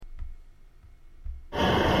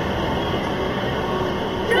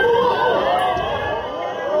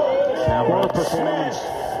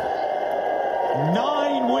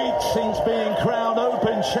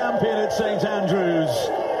reigning champion at St Andrews,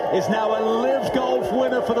 is now a Live Golf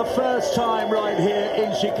winner for the first time right here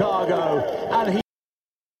in Chicago. And he...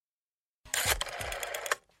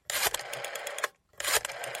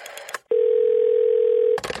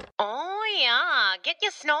 Oh, yeah. Get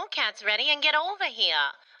your snowcats ready and get over here.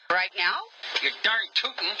 Right now? You're darn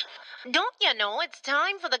tootin'. Don't you know it's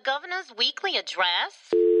time for the governor's weekly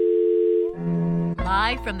address?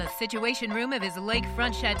 Live from the Situation Room of his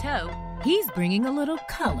lakefront chateau, he's bringing a little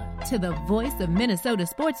color to the voice of Minnesota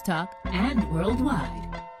sports talk and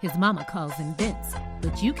worldwide. His mama calls him Vince,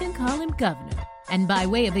 but you can call him Governor. And by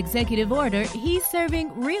way of executive order, he's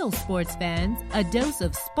serving real sports fans a dose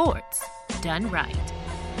of sports done right.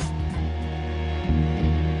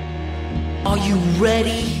 Are you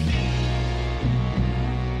ready?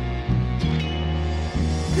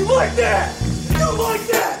 You like that? You like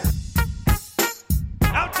that?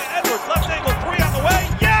 Out to Edwards, left angle three on the way.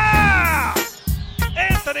 Yeah!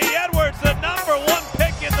 Anthony Edwards, the number one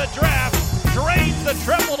pick in the draft, drains the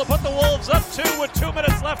triple to put the Wolves up 2 with 2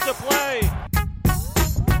 minutes left to play.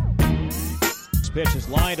 This pitch is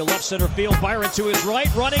lined to left center field. Byron to his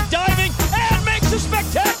right, running, diving, and makes a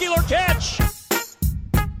spectacular catch.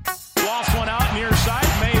 Lost one out near side.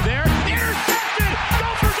 May there. Intercepted!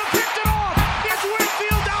 Gophers have picked it off! It's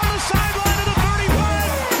Whitfield down the sideline to the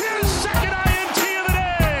 35. His second INT of the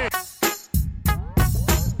day.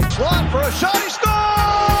 Slot for a shot, he scores!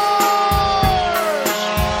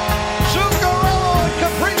 Zuccarello and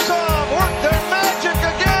Kaprizov work their magic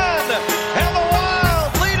again, and the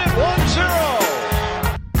Wild lead it 1-0.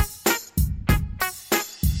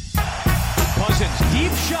 Cousins,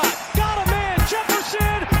 deep shot, got a man,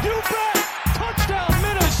 Jefferson, you bet, touchdown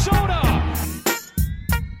Minnesota.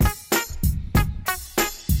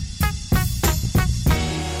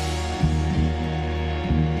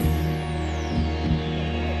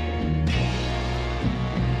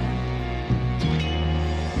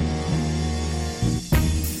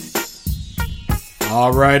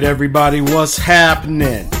 All right, everybody, what's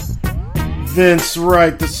happening? Vince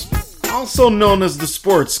Wright, also known as the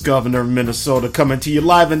Sports Governor of Minnesota, coming to you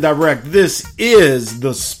live and direct. This is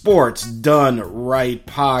the Sports Done Right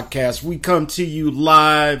podcast. We come to you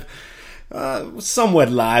live, somewhat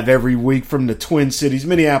live every week from the Twin Cities,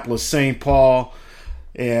 Minneapolis, St. Paul.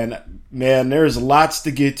 And man, there's lots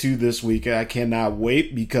to get to this week. I cannot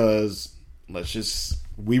wait because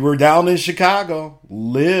we were down in Chicago,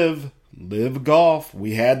 Live Golf.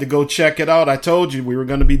 We had to go check it out. I told you we were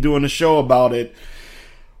going to be doing a show about it.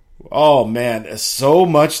 Oh man, there's so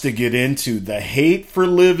much to get into. The hate for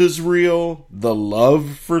Live is real. The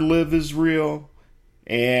love for Live is real.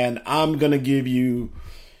 And I'm going to give you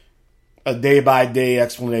a day-by-day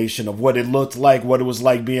explanation of what it looked like, what it was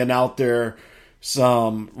like being out there,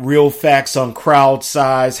 some real facts on crowd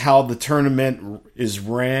size, how the tournament is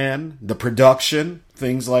ran, the production,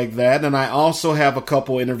 things like that. And I also have a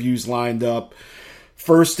couple interviews lined up.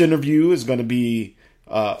 First interview is going to be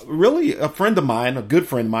really a friend of mine, a good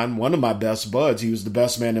friend of mine, one of my best buds. He was the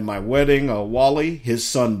best man in my wedding, Wally, his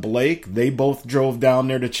son Blake. They both drove down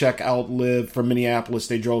there to check out Live from Minneapolis.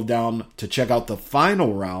 They drove down to check out the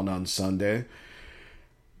final round on Sunday.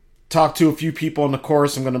 Talked to a few people on the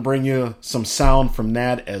course. I'm going to bring you some sound from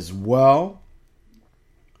that as well.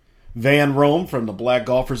 Van Rome from the Black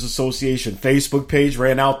Golfers Association Facebook page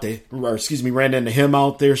ran into him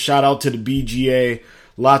out there. Shout out to the BGA.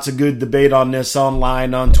 Lots of good debate on this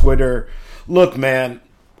online, on Twitter. Look, man,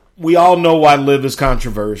 we all know why Live is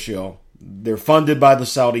controversial. They're funded by the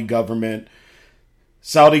Saudi government.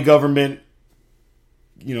 Saudi government,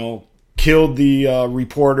 killed the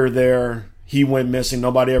reporter there. He went missing.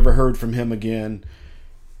 Nobody ever heard from him again.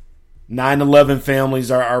 9/11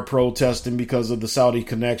 families are protesting because of the Saudi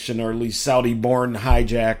connection, or at least Saudi-born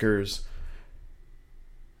hijackers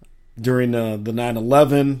during the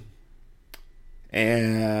 9/11.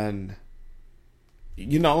 And,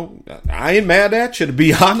 I ain't mad at you, to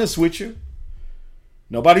be honest with you.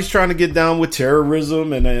 Nobody's trying to get down with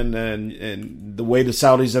terrorism and the way the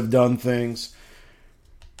Saudis have done things.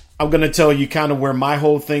 I'm going to tell you kind of where my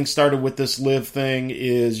whole thing started with this Live thing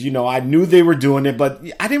is, I knew they were doing it, but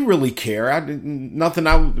I didn't really care. Nothing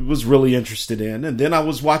I was really interested in. And then I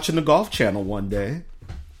was watching the Golf Channel one day.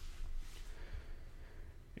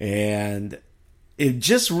 And it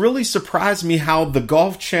just really surprised me how the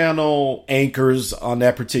Golf Channel anchors on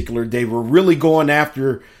that particular day were really going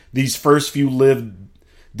after these first few Live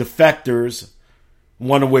defectors,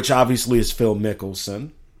 one of which obviously is Phil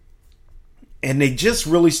Mickelson. And they just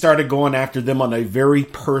really started going after them on a very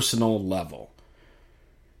personal level.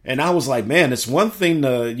 And I was like, man, it's one thing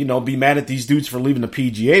to, be mad at these dudes for leaving the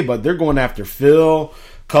PGA, but they're going after Phil,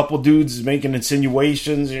 couple dudes making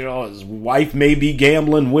insinuations, his wife may be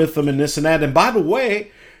gambling with him and this and that. And by the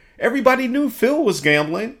way, everybody knew Phil was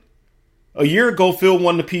gambling. A year ago, Phil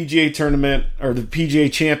won the PGA tournament, or the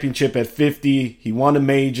PGA championship at 50. He won a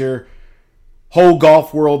major. Whole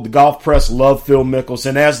golf world, the golf press loved Phil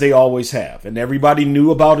Mickelson, as they always have. And everybody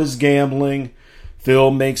knew about his gambling. Phil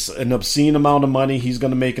makes an obscene amount of money. He's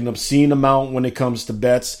going to make an obscene amount when it comes to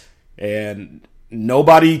bets. And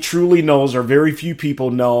nobody truly knows, or very few people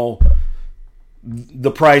know,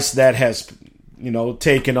 the price that has,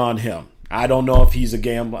 taken on him. I don't know if he's a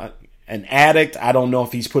gambler, an addict. I don't know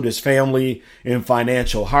if he's put his family in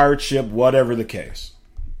financial hardship, whatever the case.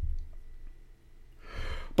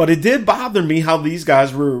 But it did bother me how these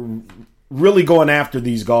guys were really going after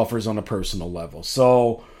these golfers on a personal level.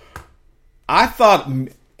 So I thought,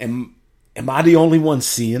 am I the only one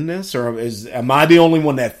seeing this? Or am I the only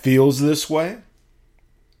one that feels this way?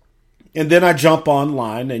 And then I jump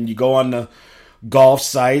online and you go on the golf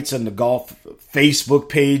sites and the golf Facebook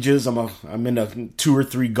pages. I'm in 2 or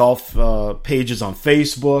 3 golf pages on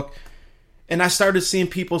Facebook. And I started seeing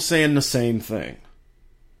people saying the same thing.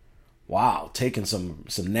 Wow, taking some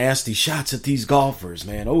nasty shots at these golfers,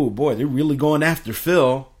 man. Oh boy, they're really going after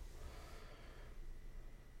Phil.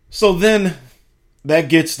 So then that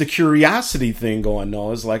gets the curiosity thing going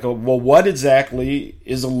on. It's like, well, what exactly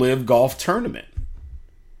is a live golf tournament?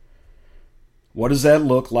 What does that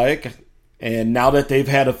look like? And now that they've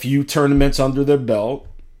had a few tournaments under their belt,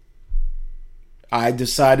 I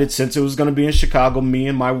decided, since it was going to be in Chicago, me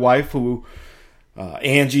and my wife,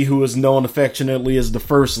 Angie, who is known affectionately as the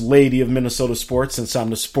First Lady of Minnesota Sports, since I'm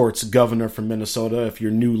the sports governor from Minnesota, if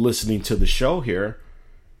you're new listening to the show here,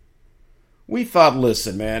 we thought,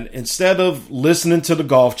 listen, man, instead of listening to the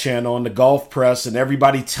Golf Channel and the Golf Press and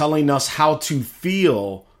everybody telling us how to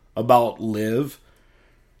feel about LIV,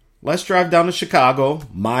 let's drive down to Chicago,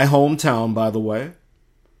 my hometown, by the way,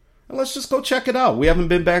 and let's just go check it out. We haven't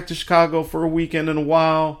been back to Chicago for a weekend in a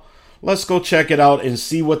while. Let's go check it out and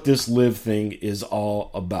see what this LIV thing is all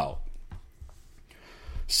about.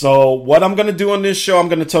 So what I'm going to do on this show, I'm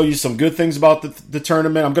going to tell you some good things about the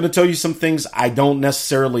tournament. I'm going to tell you some things I don't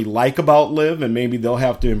necessarily like about LIV, and maybe they'll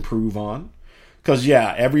have to improve on. Because,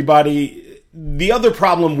 the other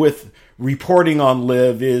problem with reporting on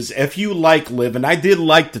LIV is if you like LIV, and I did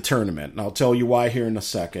like the tournament, and I'll tell you why here in a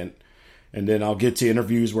second, and then I'll get to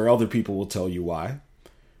interviews where other people will tell you why.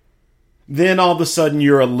 Then all of a sudden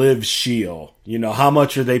you're a LIV shield. How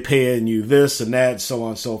much are they paying you? This and that, so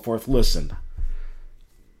on and so forth. Listen,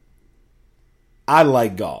 I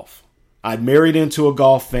like golf. I married into a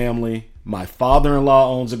golf family. My father-in-law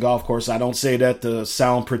owns a golf course. I don't say that to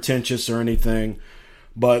sound pretentious or anything,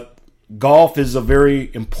 but golf is a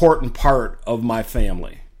very important part of my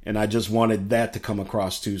family. And I just wanted that to come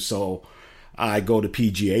across too. So I go to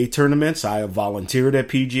PGA tournaments. I have volunteered at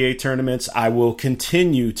PGA tournaments. I will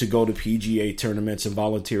continue to go to PGA tournaments and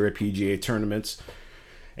volunteer at PGA tournaments.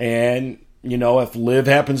 And, if LIV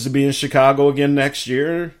happens to be in Chicago again next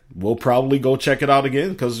year, we'll probably go check it out again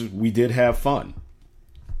because we did have fun.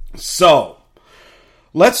 So,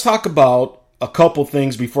 let's talk about a couple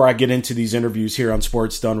things before I get into these interviews here on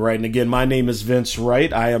Sports Done Right. And again, my name is Vince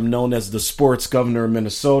Wright. I am known as the Sports Governor of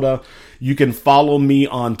Minnesota. You can follow me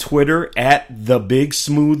on Twitter at The Big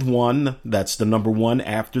Smooth One. That's the number 1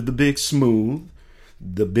 after The Big Smooth.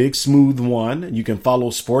 The Big Smooth One. You can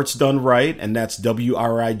follow Sports Done Right, and that's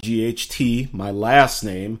WRIGHT, my last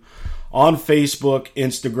name, on Facebook,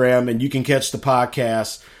 Instagram, and you can catch the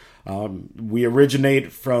podcast. We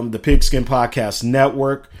originate from the Pigskin Podcast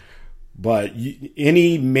Network. But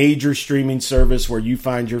any major streaming service where you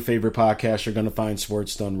find your favorite podcast, you're going to find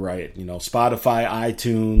Sports Done Right. Spotify,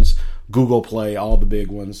 iTunes, Google Play, all the big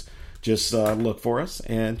ones. Just look for us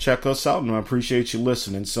and check us out, and I appreciate you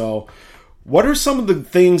listening. So, what are some of the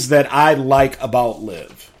things that I like about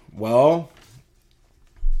LIV? Well,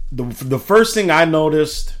 the first thing I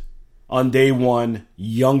noticed on day one,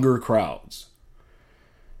 younger crowds.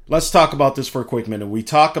 Let's talk about this for a quick minute. We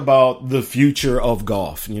talk about the future of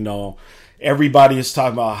golf. Everybody is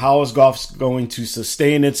talking about how is golf going to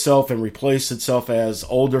sustain itself and replace itself as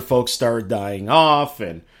older folks start dying off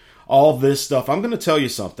and all this stuff. I'm going to tell you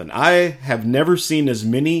something. I have never seen as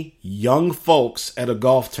many young folks at a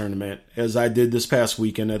golf tournament as I did this past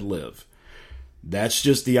weekend at LIV. That's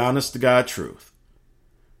just the honest to God truth.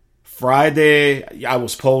 Friday, I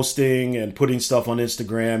was posting and putting stuff on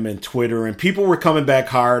Instagram and Twitter, and people were coming back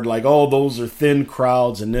hard like, oh, those are thin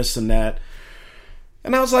crowds and this and that.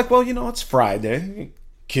 And I was like, well, it's Friday.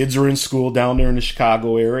 Kids are in school down there in the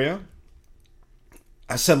Chicago area.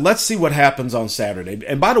 I said, let's see what happens on Saturday.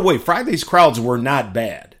 And by the way, Friday's crowds were not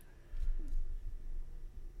bad.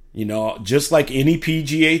 You know, just like any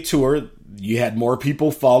PGA Tour, you had more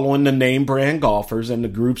people following the name brand golfers and the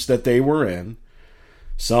groups that they were in.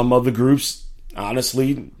 Some of the groups,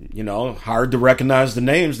 honestly, you know, hard to recognize the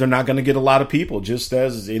names. They're not going to get a lot of people, just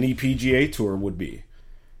as any PGA Tour would be.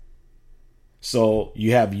 So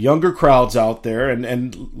you have younger crowds out there.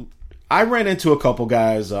 And I ran into a couple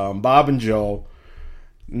guys, Bob and Joe.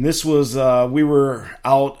 And this was, we were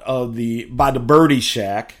out by the Birdie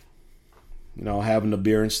Shack, you know, having a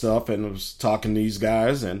beer and stuff, and I was talking to these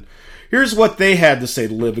guys, and here's what they had to say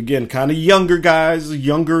to Live. Again, kind of younger guys,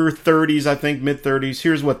 younger 30s, I think, mid-30s.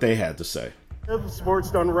 Here's what they had to say.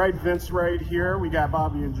 Sports Done Right, Vince right here. We got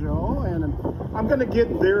Bobby and Joe, and I'm going to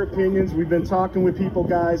get their opinions. We've been talking with people,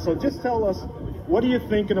 guys, so just tell us, what are you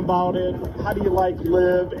thinking about it? How do you like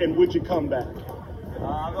Live, and would you come back?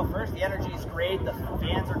 I'll go first. The energy is great. The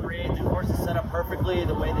fans are great. The course is set up perfectly.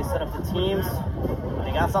 The way they set up the teams,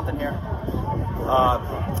 they got something here.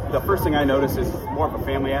 The first thing I noticed is more of a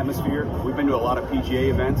family atmosphere. We've been to a lot of PGA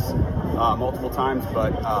events multiple times,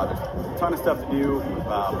 but there's a ton of stuff to do.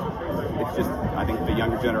 It's just, I think the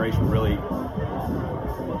younger generation really,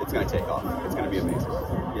 it's going to take off. It's going to be amazing.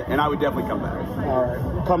 Yeah, and I would definitely come back. All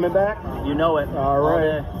right. Coming back? You know it. All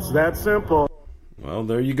right. It's that simple. Well,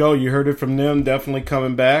 there you go. You heard it from them. Definitely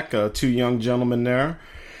coming back. Two young gentlemen there.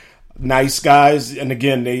 Nice guys. And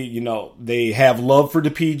again, they have love for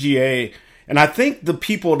the PGA. And I think the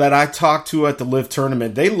people that I talked to at the Live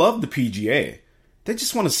tournament, they love the PGA. They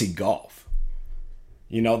just want to see golf.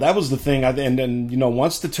 You know, that was the thing. And then, you know,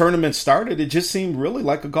 once the tournament started, it just seemed really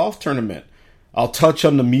like a golf tournament. I'll touch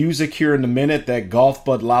on the music here in a minute, that Golf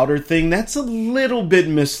But Louder thing. That's a little bit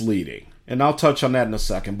misleading. And I'll touch on that in a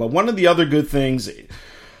second. But one of the other good things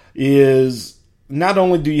is not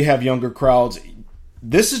only do you have younger crowds,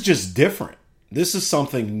 this is just different. This is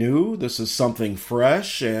something new. This is something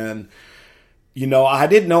fresh. And, you know, I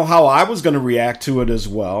didn't know how I was going to react to it as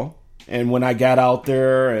well. And when I got out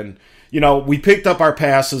there and, you know, we picked up our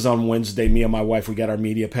passes on Wednesday. Me and my wife, we got our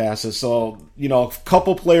media passes. So, you know, a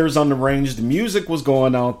couple players on the range. The music was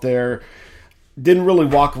going out there. Didn't really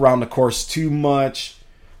walk around the course too much.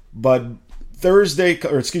 But Friday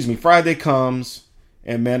comes,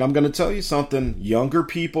 and man, I'm going to tell you something. Younger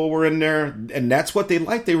people were in there, and that's what they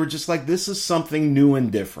liked. They were just like, this is something new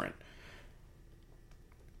and different.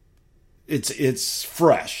 It's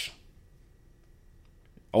fresh.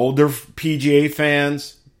 Older PGA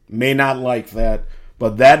fans may not like that,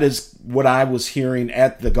 but that is what I was hearing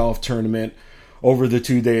at the golf tournament over the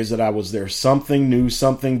 2 days that I was there. Something new,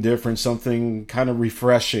 something different, something kind of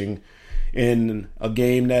refreshing in a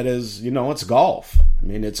game that is, you know, it's golf. I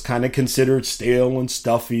mean, it's kind of considered stale and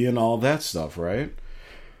stuffy and all that stuff, right?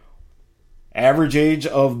 Average age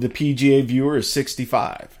of the PGA viewer is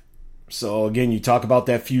 65. So again, you talk about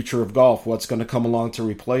that future of golf, what's going to come along to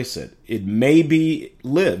replace it. It may be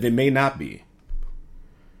Live, it may not be.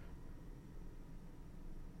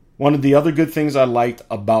 One of the other good things I liked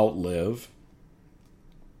about Live,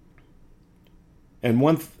 and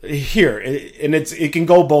it can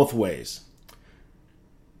go both ways.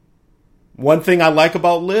 One thing I like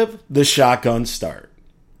about Live, the shotgun start.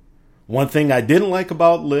 One thing I didn't like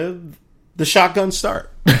about Live, the shotgun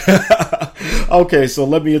start. Okay, so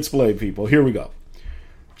let me explain, people. Here we go.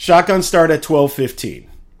 Shotgun start at 12:15.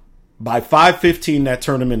 By 5:15, that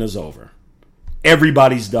tournament is over.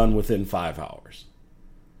 Everybody's done within 5 hours.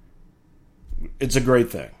 It's a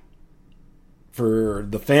great thing. For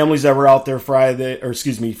the families that were out there Friday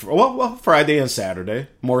and Saturday.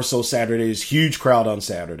 More so Saturday's huge crowd on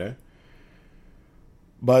Saturday.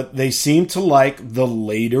 But they seem to like the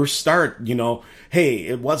later start. You know, hey,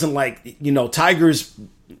 it wasn't like, you know, Tiger's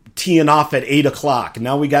teeing off at 8 o'clock.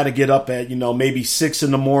 Now we got to get up at, you know, maybe 6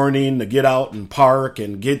 in the morning to get out and park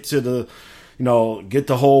and get to the, you know, get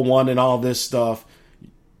to hole one and all this stuff.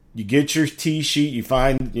 You get your tee sheet, you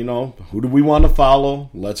find, you know, who do we want to follow?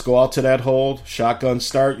 Let's go out to that hole. Shotgun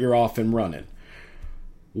start, you're off and running.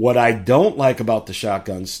 What I don't like about the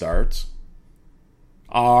shotgun starts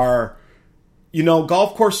are, you know,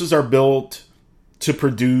 golf courses are built to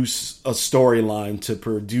produce a storyline, to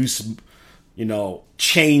produce, you know,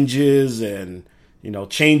 changes and, you know,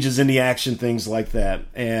 changes in the action, things like that.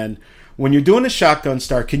 And when you're doing a shotgun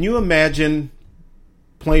start, can you imagine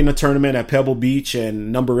playing a tournament at Pebble Beach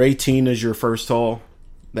and number 18 is your first hole,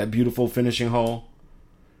 that beautiful finishing hole?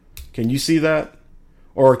 Can you see that?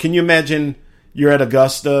 Or can you imagine you're at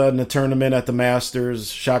Augusta in the tournament at the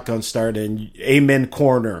Masters, shotgun start, and Amen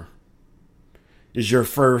Corner is your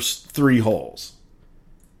first 3 holes?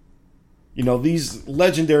 You know, these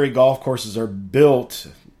legendary golf courses are built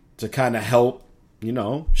to kind of help, you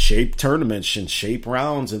know, shape tournaments and shape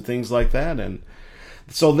rounds and things like that. And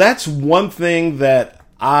So that's one thing that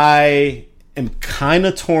I am kind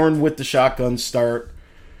of torn with the shotgun start.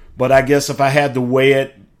 But I guess if I had to weigh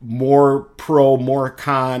it more pro, more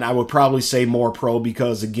con, I would probably say more pro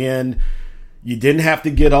because, again, you didn't have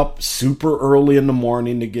to get up super early in the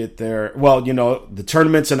morning to get there. Well, the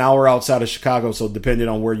tournament's an hour outside of Chicago, so depending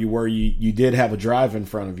on where you were, you did have a drive in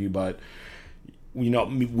front of you. But,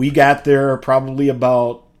 we got there probably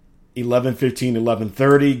about 11:15,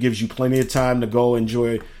 11:30. Gives you plenty of time to go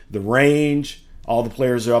enjoy the range. All the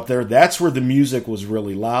players are up there. That's where the music was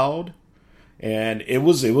really loud. And it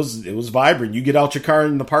was vibrant. You get out your car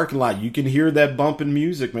in the parking lot, you can hear that bumping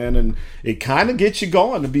music, man, and it kind of gets you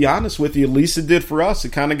going, to be honest with you. At least it did for us.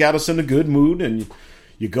 It kind of got us in a good mood, and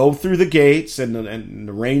you go through the gates, and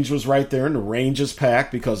the range was right there, and the range is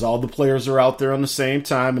packed because all the players are out there on the same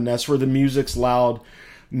time, and that's where the music's loud.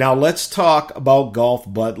 Now let's talk about golf,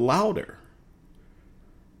 but louder.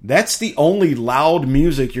 That's the only loud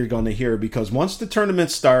music you're going to hear because once the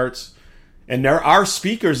tournament starts, and there are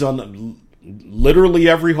speakers on literally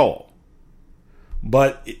every hole,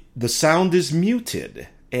 but the sound is muted,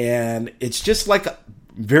 and it's just like a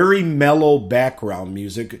very mellow background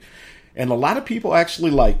music, and a lot of people actually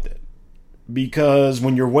liked it because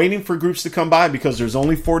when you're waiting for groups to come by, because there's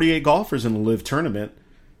only 48 golfers in the LIV tournament,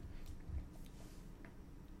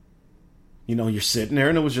 you're sitting there,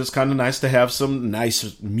 and it was just kind of nice to have some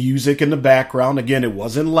nice music in the background. Again, it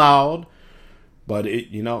wasn't loud, but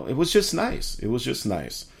it was just nice. It was just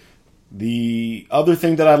nice. The other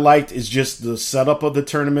thing that I liked is just the setup of the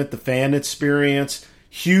tournament, the fan experience.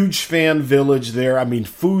 Huge fan village there. I mean,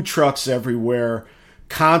 food trucks everywhere.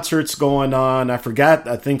 Concerts going on. I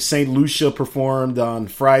think St. Lucia performed on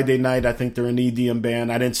Friday night. I think they're an EDM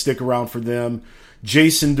band. I didn't stick around for them.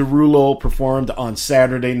 Jason Derulo performed on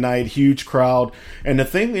Saturday night. Huge crowd. And the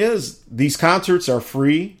thing is, these concerts are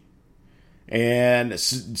free. And as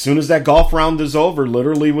soon as that golf round is over,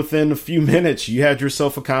 literally within a few minutes, you had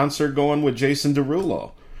yourself a concert going with Jason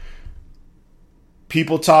Derulo.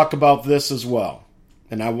 People talk about this as well.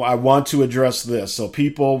 And I want to address this. So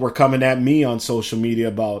people were coming at me on social media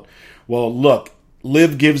about, well, look,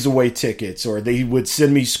 LIV gives away tickets, or they would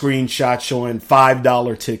send me screenshots showing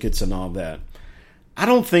 $5 tickets and all that. I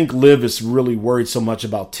don't think LIV is really worried so much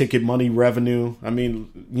about ticket money revenue. I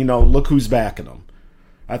mean, look who's backing them.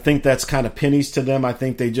 I think that's kind of pennies to them. I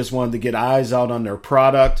think they just wanted to get eyes out on their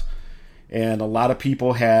product, and a lot of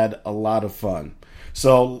people had a lot of fun.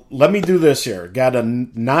 So let me do this here. Got a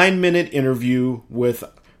 9-minute interview with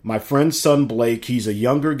my friend's son, Blake. He's a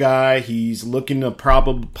younger guy. He's looking to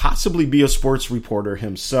possibly be a sports reporter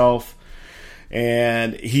himself,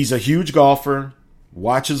 and he's a huge golfer,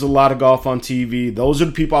 watches a lot of golf on TV. Those are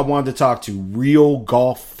the people I wanted to talk to, real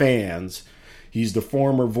golf fans. He's the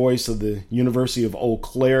former voice of the University of Eau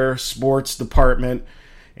Claire sports department,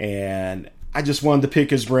 and I just wanted to pick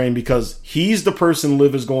his brain because he's the person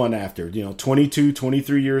LIV is going after. 22,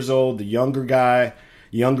 23 years old, the younger guy,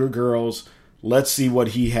 younger girls. Let's see what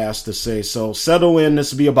he has to say. So settle in.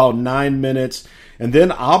 This will be about 9 minutes, and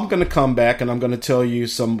then I'm going to come back and I'm going to tell you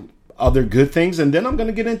some other good things, and then I'm going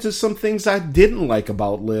to get into some things I didn't like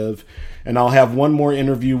about LIV, and I'll have one more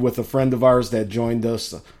interview with a friend of ours that joined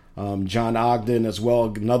us, John Ogden as well,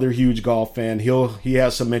 another huge golf fan. He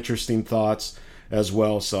has some interesting thoughts as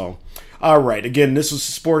well. So, all right. Again, this is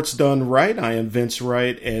Sports Done Right. I am Vince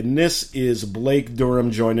Wright, and this is Blake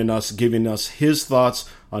Durham joining us, giving us his thoughts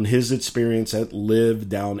on his experience at LIV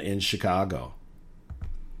down in Chicago.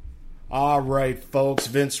 All right, folks.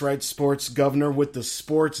 Vince Wright, Sports Governor, with the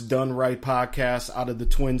Sports Done Right podcast out of the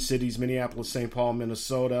Twin Cities, Minneapolis, St. Paul,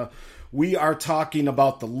 Minnesota. We are talking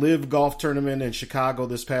about the LIV Golf Tournament in Chicago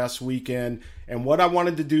this past weekend. And what I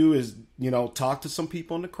wanted to do is, talk to some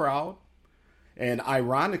people in the crowd. And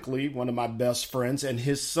ironically, one of my best friends and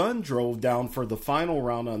his son drove down for the final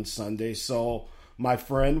round on Sunday. So my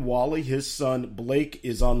friend Wally, his son Blake,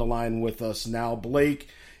 is on the line with us now. Blake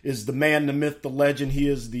is the man, the myth, the legend. He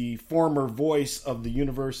is the former voice of the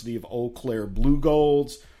University of Eau Claire Blue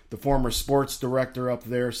Golds, the former sports director up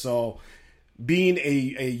there. So being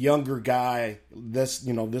a younger guy, this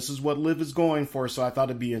is what LIV is going for. So I thought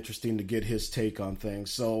it'd be interesting to get his take on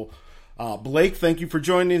things. So Blake, thank you for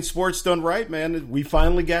joining Sports Done Right, man. We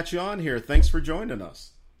finally got you on here. Thanks for joining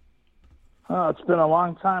us. It's been a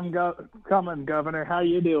long time coming, Governor. How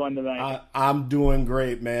you doing tonight? I'm doing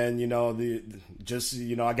great, man.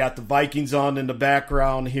 I got the Vikings on in the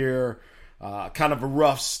background here. Kind of a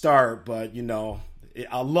rough start, but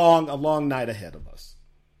a long night ahead of us.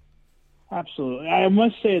 Absolutely. I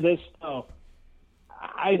must say this though.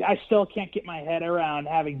 I still can't get my head around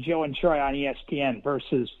having Joe and Troy on ESPN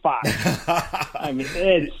versus Fox. I mean,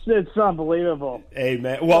 it's unbelievable. Hey,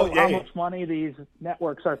 man. Well, how much money these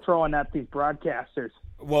networks are throwing at these broadcasters.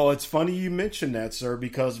 Well, it's funny you mentioned that, sir,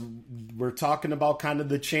 because we're talking about kind of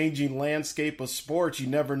the changing landscape of sports. You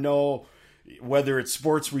never know whether it's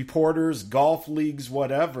sports reporters, golf leagues,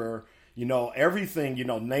 whatever. Everything,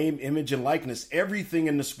 name, image, and likeness, everything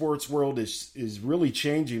in the sports world is really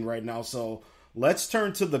changing right now. So let's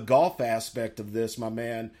turn to the golf aspect of this, my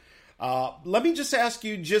man. Let me just ask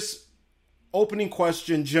you, just opening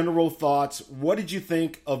question, general thoughts. What did you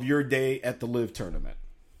think of your day at the LIV tournament?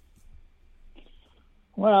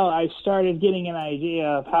 Well, I started getting an idea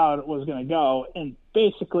of how it was going to go, and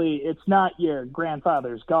basically it's not your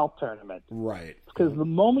grandfather's golf tournament. Right. Because the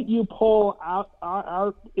moment you pull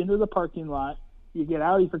out into the parking lot, you get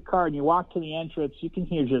out of your car and you walk to the entrance, you can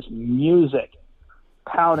hear just music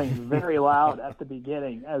pounding very loud at the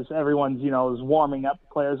beginning as everyone's, is warming up,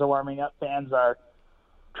 players are warming up, fans are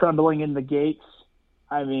trembling in the gates.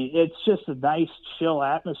 I mean, it's just a nice, chill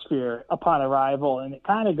atmosphere upon arrival, and it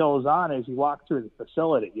kind of goes on as you walk through the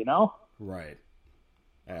facility, Right.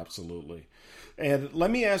 Absolutely. And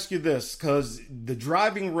let me ask you this, because the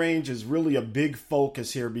driving range is really a big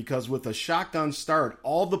focus here, because with a shotgun start,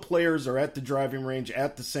 all the players are at the driving range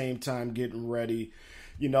at the same time getting ready.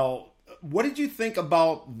 What did you think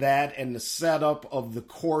about that and the setup of the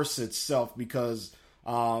course itself? Because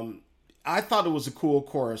I thought it was a cool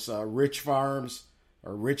course, Rich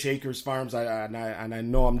Acres Farms. And I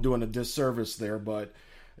know I'm doing a disservice there, but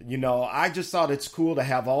I just thought it's cool to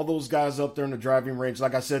have all those guys up there in the driving range.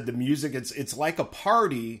 Like I said, the music, it's like a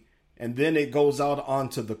party, and then it goes out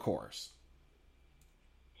onto the course.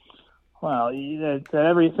 Well,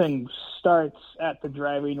 everything starts at the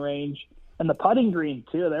driving range and the putting green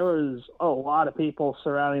too. There was a lot of people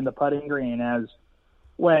surrounding the putting green as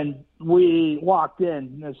when we walked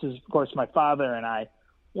in. This is, of course, my father and I.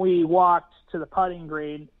 We walked to the putting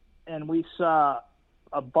green and we saw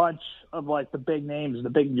a bunch of the big names, the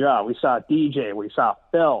big draw. We saw DJ, we saw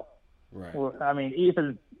Phil. Right. I mean,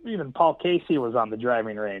 even Paul Casey was on the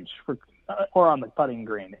driving range or on the putting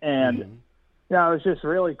green. And, it was just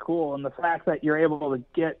really cool. And the fact that you're able to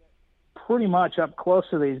get pretty much up close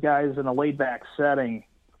to these guys in a laid-back setting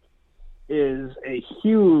is a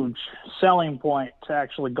huge selling point to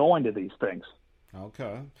actually going to these things.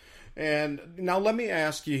 Okay. And now let me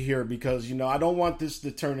ask you here, because, I don't want this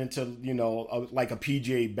to turn into, like a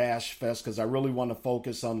PGA bash fest, because I really want to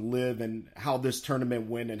focus on LIV and how this tournament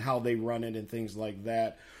went and how they run it and things like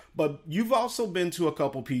that. But you've also been to a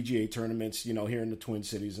couple PGA tournaments, here in the Twin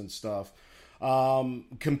Cities and stuff.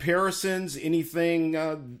 Comparisons, anything,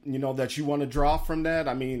 that you want to draw from that?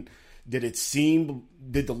 I mean, did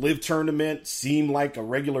the LIV tournament seem like a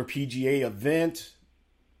regular PGA event?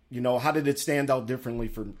 How did it stand out differently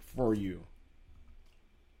for you?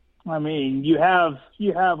 I mean, you have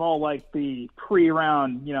all the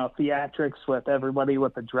pre-round, theatrics with everybody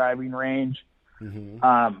with the driving range,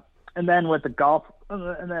 and then with the golf,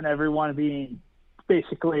 and then everyone being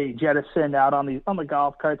basically jettisoned out on the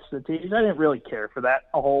golf carts to the tees. I didn't really care for that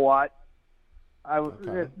a whole lot.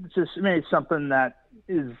 It just made something that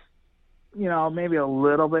is, maybe a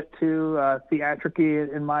little bit too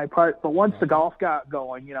theatric-y in my part. But once the golf got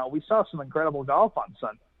going, we saw some incredible golf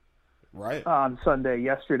on Sunday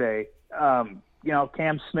yesterday.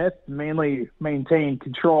 Cam Smith mainly maintained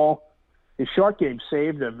control. His short game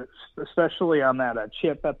saved him, especially on that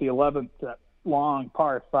chip at the 11th long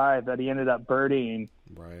par 5 that he ended up birdieing,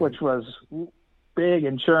 which was big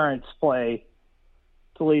insurance play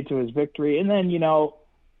to lead to his victory. And then,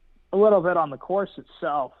 a little bit on the course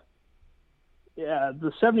itself. Yeah,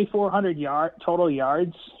 the 7,400 total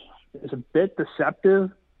yards is a bit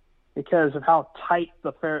deceptive because of how tight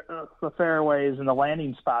the fairways and the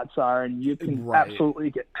landing spots are, and you can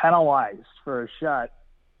absolutely get penalized for a shot.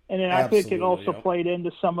 And then I think it also played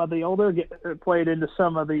into some of the older guys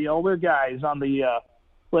on the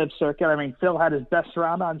LIV circuit. I mean, Phil had his best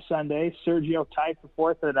round on Sunday. Sergio tied for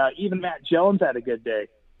fourth, and even Matt Jones had a good day.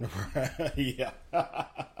 Yeah,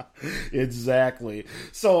 exactly.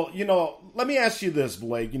 So, let me ask you this,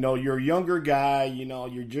 Blake. You're a younger guy,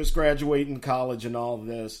 you're just graduating college and all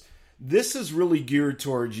this. This is really geared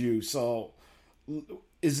towards you. So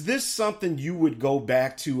is this something you would go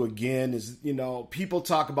back to again? Is, people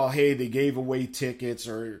talk about, hey, they gave away tickets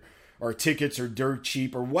or tickets are dirt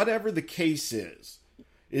cheap or whatever the case is.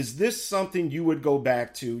 Is this something you would go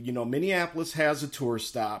back to? Minneapolis has a tour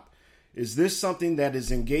stop. Is this something that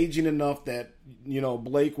is engaging enough that,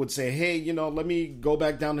 Blake would say, hey, let me go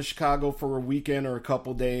back down to Chicago for a weekend or a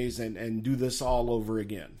couple days and do this all over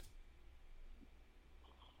again?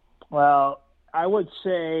 Well, I would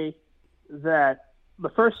say that the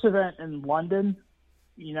first event in London,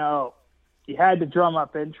 you had to drum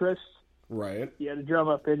up interest. Right. You had to drum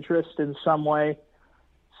up interest in some way.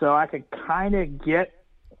 So I could kind of get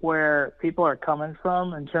where people are coming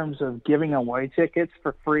from in terms of giving away tickets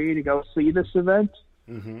for free to go see this event.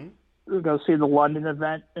 Mm-hmm. Go see the London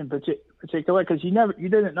event in particular, because you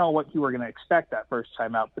didn't know what you were going to expect that first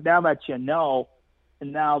time out. But now that you know,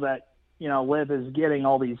 and now that Liv is getting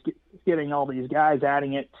all these guys,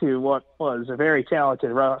 adding it to what was a very talented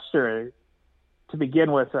roster to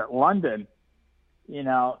begin with at London,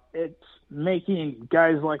 it's making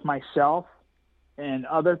guys like myself and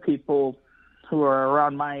other people who are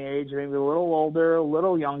around my age, maybe a little older, a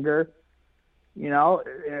little younger,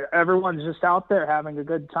 everyone's just out there having a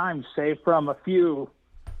good time, save from a few,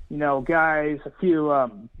 guys, a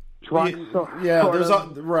few drunks.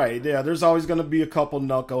 There's always going to be a couple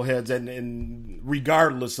knuckleheads, and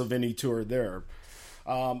regardless of any tour there.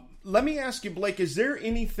 Let me ask you, Blake, is there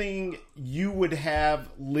anything you would have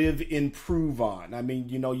Liv improve on? I mean,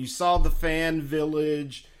 you saw the fan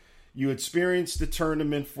village, you experienced the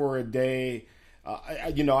tournament for a day.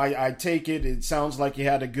 I take it sounds like you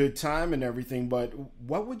had a good time and everything, but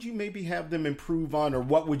what would you maybe have them improve on, or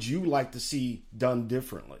what would you like to see done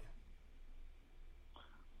differently?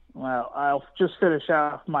 Well, I'll just finish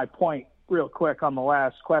off my point real quick on the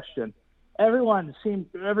last question. Everyone,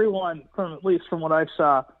 from at least from what I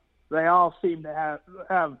saw, they all seemed to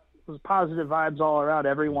have positive vibes all around.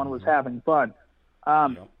 Everyone was having fun.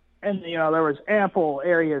 And, there was ample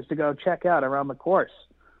areas to go check out around the course.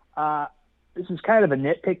 This is kind of a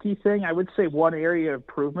nitpicky thing. I would say one area of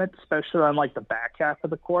improvement, especially on the back half of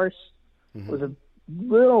the course, was a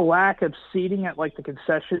little lack of seating at the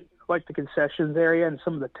concessions area and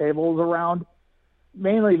some of the tables around.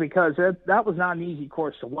 Mainly because that was not an easy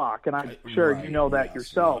course to walk, and I'm sure you know that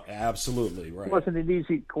yourself. Absolutely, right. It wasn't an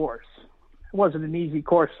easy course. It wasn't an easy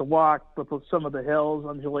course to walk, but with some of the hills,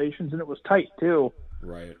 undulations, and it was tight too.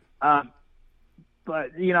 Right.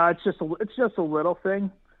 But it's just a little thing.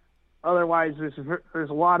 Otherwise, there's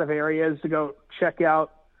a lot of areas to go check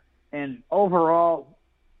out, and overall,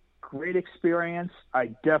 great experience.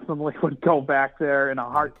 I definitely would go back there in a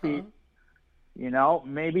heartbeat.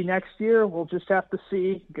 Maybe next year we'll just have to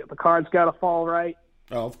see. The cards got to fall right.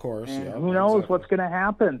 Oh, of course. And who knows what's going to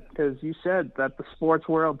happen? Because you said that the sports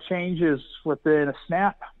world changes within a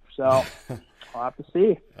snap. So we'll have to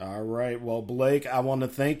see. All right. Well, Blake, I want to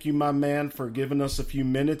thank you, my man, for giving us a few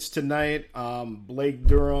minutes tonight. Blake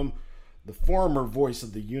Durham, the former voice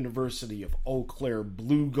of the University of Eau Claire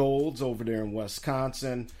Blue Golds over there in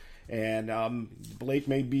Wisconsin. And Blake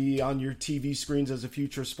may be on your TV screens as a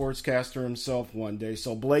future sportscaster himself one day.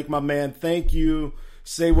 So, Blake, my man, thank you.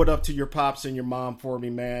 Say what up to your pops and your mom for me,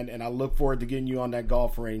 man. And I look forward to getting you on that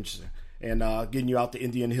golf range and getting you out to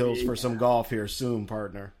Indian Hills for some golf here soon,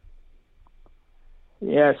 partner.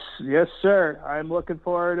 Yes, sir. I'm looking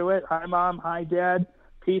forward to it. Hi, Mom. Hi, Dad.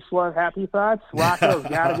 Peace, love, happy thoughts. Rocco's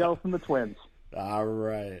got to go from the Twins. All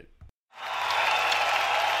right.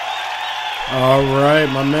 All right,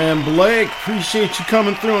 my man Blake. Appreciate you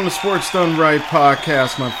coming through on the Sports Done Right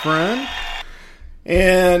podcast, my friend.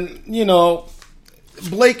 And,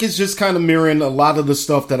 Blake is just kind of mirroring a lot of the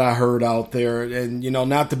stuff that I heard out there. And,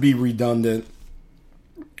 not to be redundant,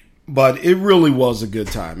 but it really was a good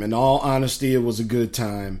time. In all honesty, it was a good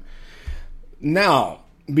time. Now,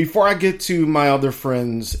 before I get to my other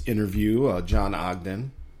friend's interview, John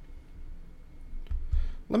Ogden,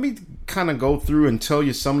 let me kind of go through and tell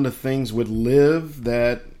you some of the things with Liv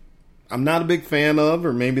that I'm not a big fan of,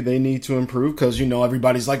 or maybe they need to improve, because,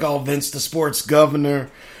 everybody's like, oh, Vince, the sports governor,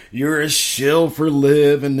 you're a shill for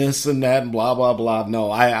Liv and this and that and blah, blah, blah. No,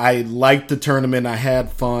 I liked the tournament. I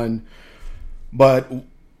had fun. But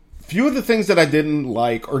few of the things that I didn't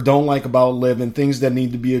like or don't like about Liv and things that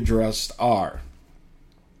need to be addressed are,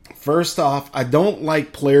 first off, I don't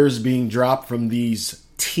like players being dropped from these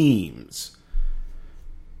teams.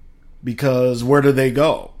 Because where do they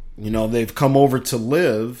go? They've come over to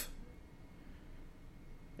Liv,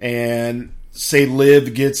 and say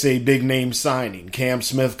Liv gets a big name signing. Cam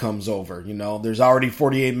Smith comes over. There's already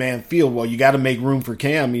 48-man field. Well, you got to make room for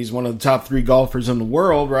Cam. He's one of the top 3 golfers in the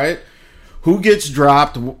world, right? Who gets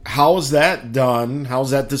dropped? How is that done? How's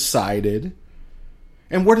that decided?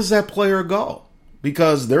 And where does that player go?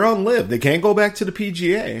 Because they're on Liv. They can't go back to the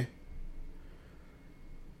PGA.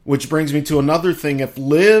 Which brings me to another thing. If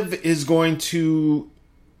Liv is going to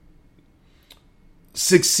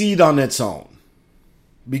succeed on its own,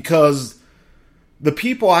 because the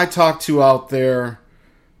people I talked to out there,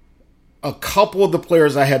 a couple of the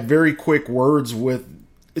players I had very quick words with,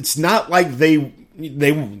 it's not like they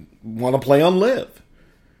want to play on LIV.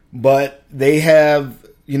 But they have,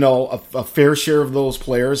 you know, a fair share of those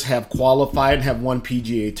players have qualified, have won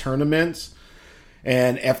PGA tournaments.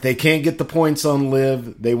 And if they can't get the points on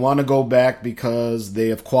LIV, they want to go back because they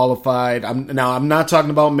have qualified. I'm not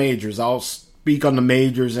talking about majors. I'll speak on the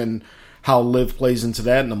majors and how LIV plays into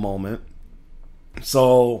that in a moment.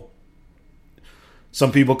 So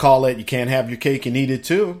some people call it you can't have your cake and eat it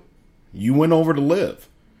too. You went over to LIV.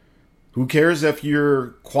 Who cares if you're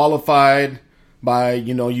qualified by,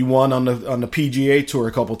 you know, you won on the PGA Tour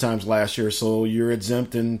a couple times last year, so you're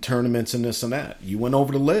exempt in tournaments and this and that. You went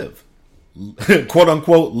over to LIV. Quote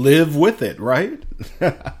unquote, live with it, right?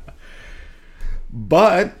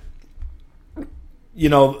 But, you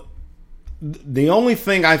know, the only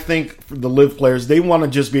thing I think for the LIV players, they want to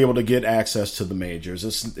just be able to get access to the majors.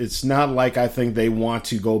 It's not like I think they want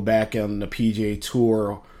to go back on the PGA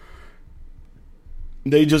Tour.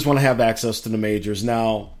 They just want to have access to the majors.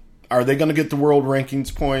 Now, are they going to get the world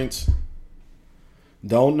rankings points?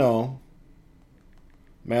 Don't know.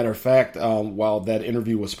 Matter of fact, while that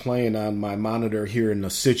interview was playing on my monitor here in the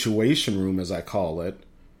Situation Room, as I call it,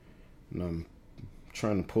 and I'm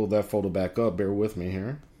trying to pull that photo back up. Bear with me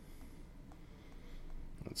here.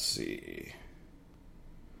 Let's see.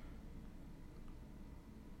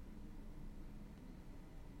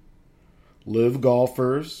 LIV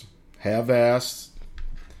golfers have asked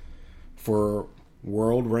for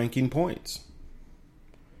world ranking points.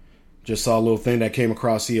 Just saw a little thing that came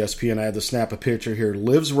across ESPN. I had to snap a picture here.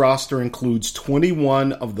 LIV's roster includes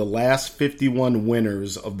 21 of the last 51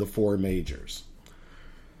 winners of the 4 majors.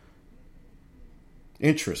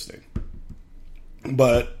 Interesting.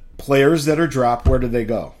 But players that are dropped, where do they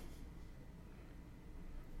go?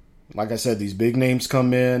 Like I said, these big names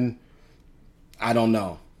come in. I don't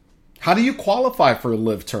know. How do you qualify for a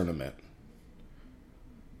LIV tournament?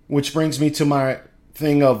 Which brings me to my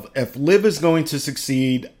thing of, if LIV is going to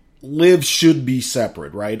succeed, LIV should be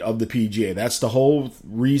separate, right, of the PGA. That's the whole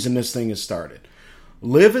reason this thing has started.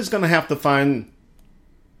 LIV is going to have to find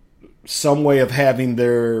some way of having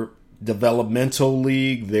their developmental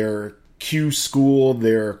league, their Q school,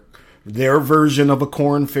 their version of a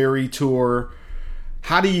Korn Ferry Tour.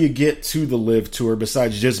 How do you get to the LIV Tour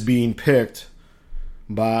besides just being picked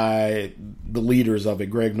by the leaders of it,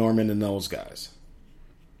 Greg Norman and those guys?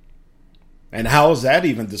 And how is that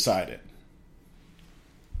even decided?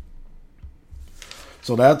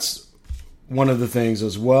 So that's one of the things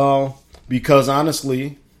as well. Because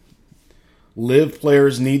honestly, LIV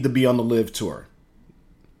players need to be on the LIV Tour.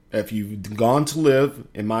 If you've gone to LIV,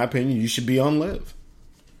 in my opinion, you should be on LIV.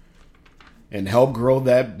 And help grow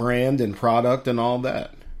that brand and product and all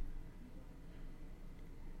that.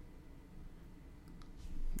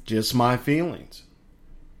 Just my feelings.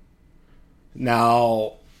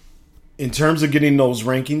 Now, in terms of getting those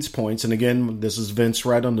rankings points, and again, this is Vince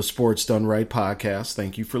Wright on the Sports Done Right podcast.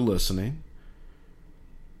 Thank you for listening.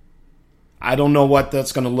 I don't know what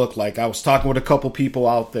that's going to look like. I was talking with a couple people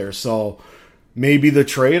out there, so maybe the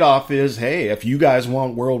trade-off is, hey, if you guys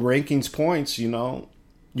want world rankings points, you know,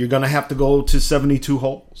 you're going to have to go to 72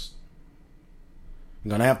 holes. You're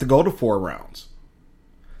going to have to go to 4 rounds.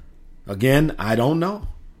 Again, I don't know.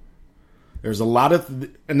 There's a lot of,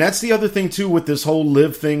 and that's the other thing too with this whole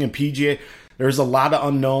LIV thing and PGA. There's a lot of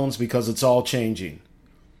unknowns because it's all changing.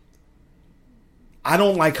 I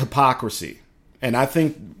don't like hypocrisy. And I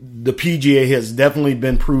think the PGA has definitely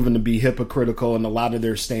been proven to be hypocritical in a lot of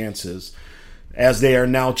their stances, as they are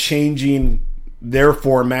now changing their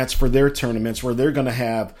formats for their tournaments, where they're going to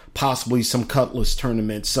have possibly some Cutlass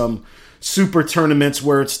tournaments, some super tournaments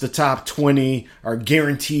where it's the top 20 are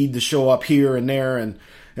guaranteed to show up here and there, and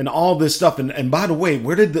all this stuff. And by the way,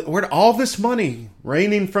 where did all this money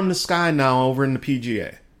raining from the sky now over in the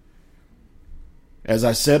PGA? As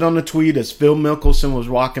I said on the tweet, as Phil Mickelson was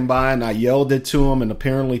walking by and I yelled it to him, and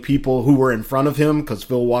apparently people who were in front of him, because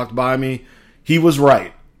Phil walked by me, he was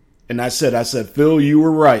right. And I said, Phil, you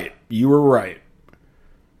were right. You were right.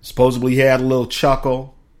 Supposedly he had a little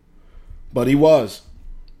chuckle, but he was.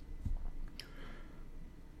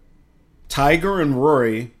 Tiger and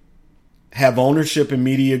Rory have ownership in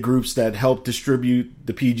media groups that help distribute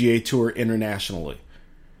the PGA Tour internationally.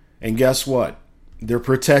 And guess what? They're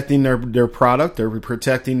protecting their product, they're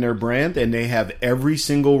protecting their brand, and they have every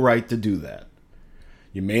single right to do that.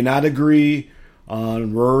 You may not agree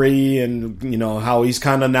on Rory and, you know, how he's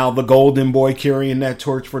kind of now the golden boy carrying that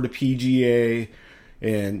torch for the PGA.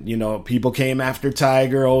 And, you know, people came after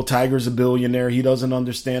Tiger. Oh, Tiger's a billionaire. He doesn't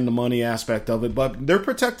understand the money aspect of it. But they're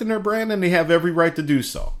protecting their brand, and they have every right to do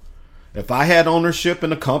so. If I had ownership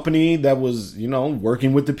in a company that was, you know,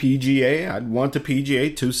 working with the PGA, I'd want the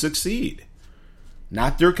PGA to succeed.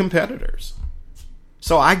 not their competitors.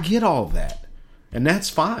 So I get all that, and that's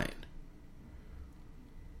fine.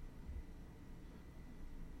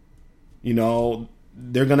 You know,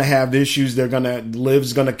 they're going to have issues.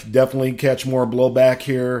 Liv's going to definitely catch more blowback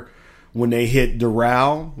here when they hit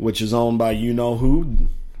Doral, which is owned by you-know-who,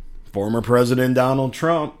 former President Donald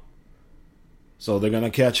Trump. So they're going to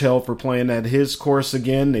catch hell for playing at his course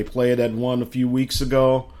again. They played at one a few weeks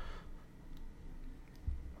ago.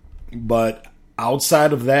 But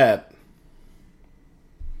outside of that,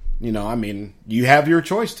 you know, I mean, you have your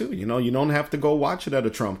choice too. You know, you don't have to go watch it at a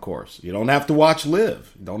Trump course. You don't have to watch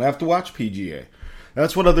Live. You don't have to watch PGA.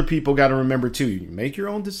 That's what other people got to remember too. You make your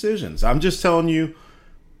own decisions. I'm just telling you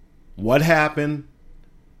what happened,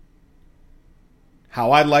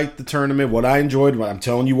 how I liked the tournament, what I enjoyed. I'm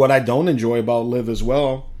telling you what I don't enjoy about Live as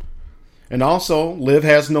well. And also, Live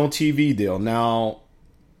has no TV deal. Now,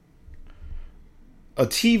 a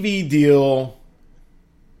TV deal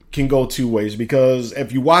can go two ways, because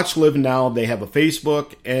if you watch Live now, they have a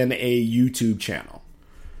Facebook and a YouTube channel.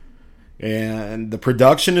 And the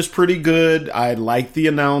production is pretty good. I like the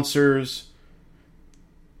announcers.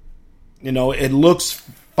 You know, it looks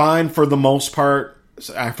fine for the most part.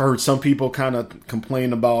 I've heard some people kind of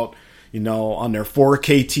complain about, you know, on their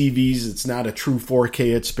 4K TVs, it's not a true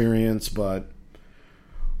 4K experience, but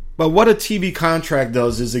what a TV contract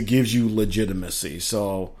does is it gives you legitimacy.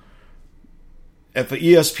 So if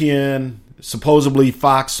ESPN, supposedly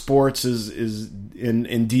Fox Sports is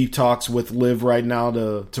in deep talks with Live right now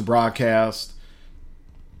to broadcast,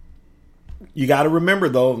 you got to remember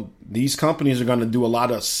though, these companies are going to do a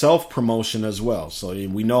lot of self-promotion as well. So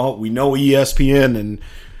we know ESPN, and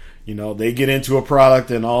you know, they get into a product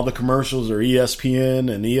and all the commercials are ESPN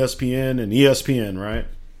and ESPN and ESPN, right?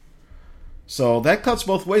 So that cuts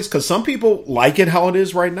both ways, because some people like it how it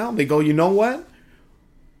is right now. They go, you know what?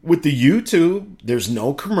 With the YouTube, there's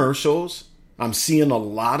no commercials. I'm seeing a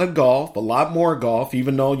lot of golf, a lot more golf,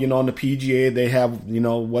 even though, you know, on the PGA, they have, you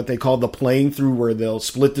know, what they call the playing through, where they'll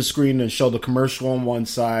split the screen and show the commercial on one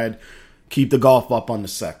side, keep the golf up on the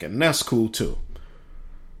second. And that's cool too.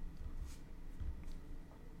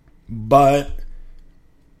 But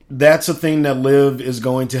that's a thing that Live is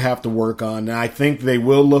going to have to work on. And I think they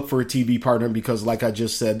will look for a TV partner because, like I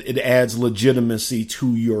just said, it adds legitimacy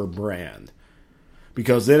to your brand.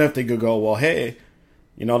 Because then if they could go, well, hey,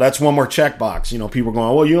 you know, that's one more checkbox. You know, people are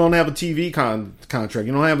going, well, you don't have a TV contract.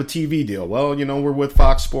 You don't have a TV deal. Well, you know, we're with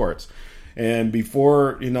Fox Sports. And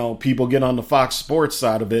before, you know, people get on the Fox Sports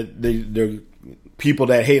side of it, they're people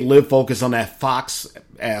that hate Live focus on that Fox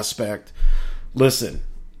aspect. Listen,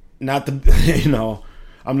 not the, you know,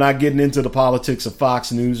 I'm not getting into the politics of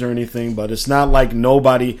Fox News or anything, but it's not like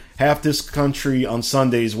half this country on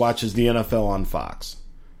Sundays watches the NFL on Fox.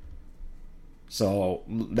 So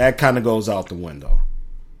that kind of goes out the window.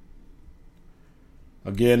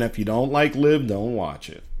 Again, if you don't like Live, don't watch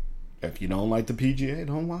it. If you don't like the PGA,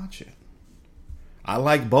 don't watch it. I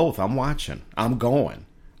like both. I'm watching. I'm going.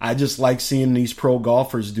 I just like seeing these pro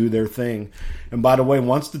golfers do their thing. And by the way,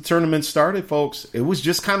 once the tournament started, folks, it was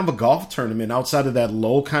just kind of a golf tournament outside of that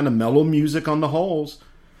low kind of mellow music on the holes.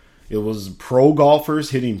 It was pro golfers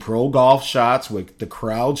hitting pro golf shots with the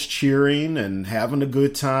crowds cheering and having a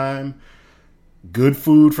good time. Good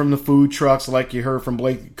food from the food trucks, like you heard from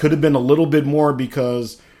Blake. Could have been a little bit more,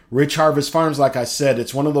 because Rich Harvest Farms, like I said,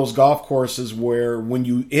 it's one of those golf courses where when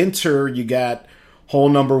you enter, you got hole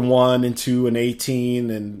number 1 and 2 and 18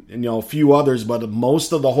 and you know, a few others, but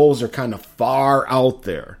most of the holes are kind of far out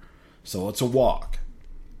there. So it's a walk.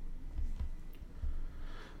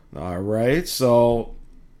 All right. So,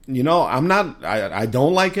 you know, I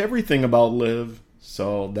don't like everything about Live.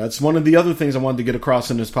 So that's one of the other things I wanted to get across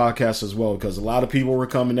in this podcast as well, because a lot of people were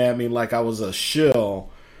coming at me like I was a shill,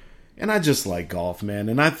 and I just like golf, man.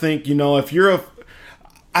 And I think, you know,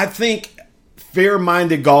 I think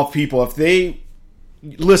fair-minded golf people, if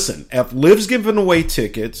Liv's giving away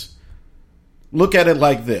tickets, look at it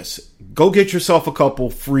like this. Go get yourself a couple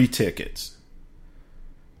free tickets.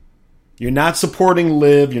 You're not supporting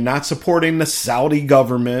Live. You're not supporting the Saudi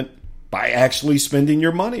government by actually spending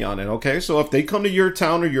your money on it, okay? So if they come to your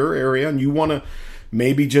town or your area and you want to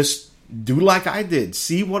maybe just do like I did,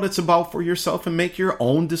 see what it's about for yourself and make your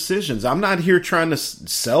own decisions. I'm not here trying to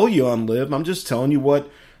sell you on Live. I'm just telling you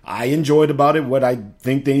what I enjoyed about it, what I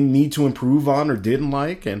think they need to improve on or didn't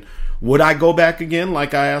like, and would I go back again?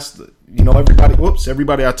 Like I asked, you know,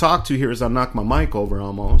 everybody I talked to here as I knocked my mic over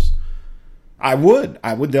almost. I would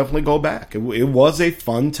definitely go back. It was a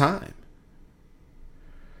fun time.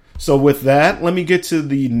 So with that, let me get to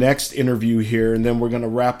the next interview here, and then we're going to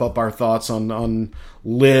wrap up our thoughts on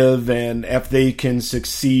LIV and if they can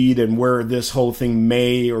succeed and where this whole thing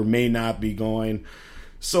may or may not be going.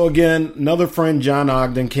 So again, another friend, John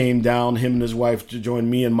Ogden, came down, him and his wife, to join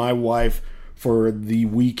me and my wife for the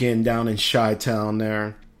weekend down in Chi-Town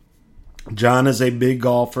there. John is a big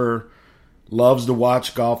golfer, loves to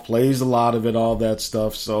watch golf, plays a lot of it, all that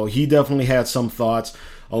stuff. So he definitely had some thoughts.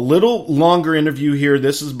 A little longer interview here.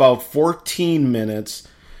 This is about 14 minutes.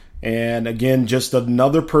 And again, just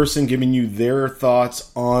another person giving you their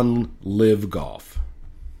thoughts on LIV Golf.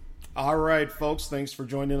 All right, folks. Thanks for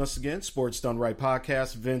joining us again. Sports Done Right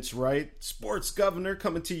podcast. Vince Wright, sports governor,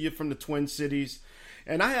 coming to you from the Twin Cities.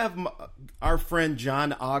 And I have our friend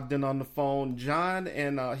John Ogden on the phone. John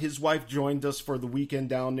and his wife joined us for the weekend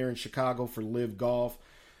down there in Chicago for LIV Golf.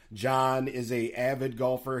 John is an avid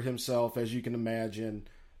golfer himself, as you can imagine.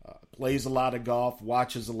 Plays a lot of golf,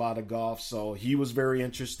 watches a lot of golf, so he was very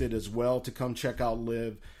interested as well to come check out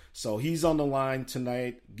LIV. So he's on the line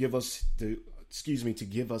tonight, to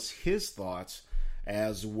give us his thoughts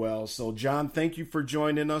as well. So John, thank you for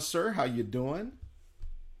joining us, sir. How you doing?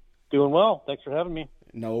 Doing well. Thanks for having me.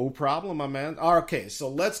 No problem, my man. Okay, so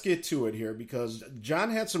let's get to it here because John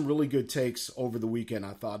had some really good takes over the weekend,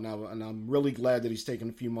 I thought, and I'm really glad that he's taken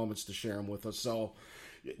a few moments to share them with us. So,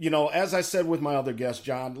 you know, as I said with my other guest,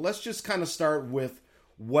 John, let's just kind of start with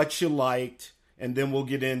what you liked, and then we'll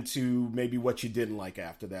get into maybe what you didn't like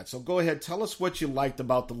after that. So go ahead, tell us what you liked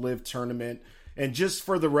about the LIV tournament. And just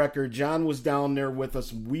for the record, John was down there with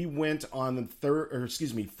us. We went on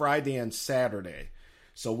Friday and Saturday.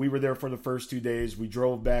 So we were there for the first 2 days. We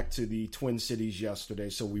drove back to the Twin Cities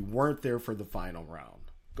yesterday, so we weren't there for the final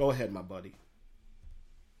round. Go ahead, my buddy.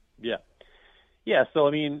 Yeah. So,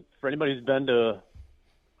 I mean, for anybody who's been to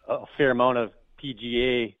a fair amount of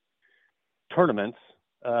PGA tournaments,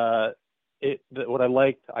 what I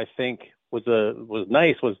liked, I think, was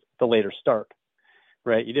nice was the later start,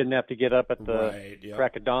 right? You didn't have to get up at the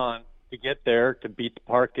crack of dawn to get there, to beat the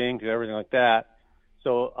parking, to everything like that.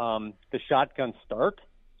 So the shotgun start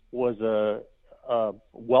was a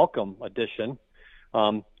welcome addition.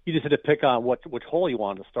 You just had to pick on which hole you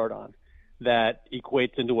wanted to start on. That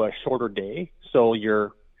equates into a shorter day. So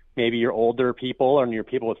maybe your older people and your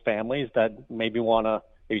people with families that maybe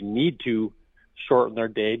need to shorten their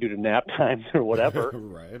day due to nap times or whatever.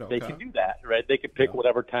 Right. Okay. They can do that, right? They can pick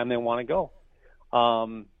whatever time they want to go.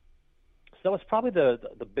 So it's probably the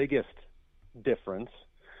biggest difference.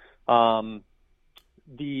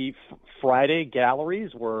 The Friday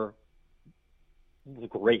galleries were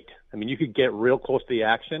great. I mean, you could get real close to the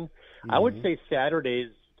action. Mm-hmm. I would say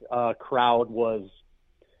Saturday's crowd was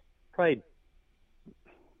probably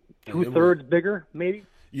 2/3 bigger, maybe.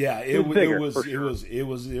 Yeah, it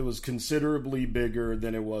was considerably bigger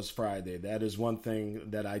than it was Friday. That is one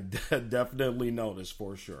thing that I definitely noticed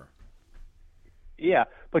for sure. Yeah,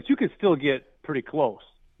 but you could still get pretty close,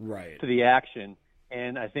 right, to the action.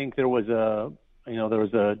 And I think there was the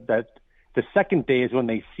second day is when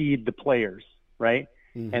they seed the players, right?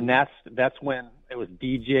 Mm-hmm. And that's when it was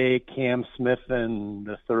DJ, Cam Smith, and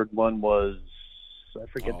the third one was, I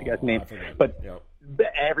forget the guy's name, but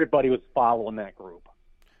everybody was following that group.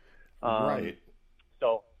 Right.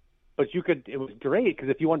 So, but it was great because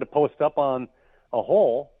if you wanted to post up on a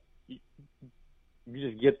hole, you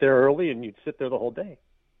just get there early and you'd sit there the whole day.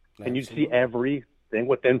 Absolutely. And you'd see everything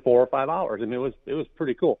within 4 or 5 hours. I mean, it was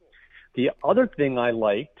pretty cool. The other thing I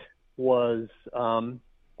liked was, no.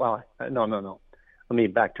 Let me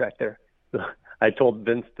backtrack there. I told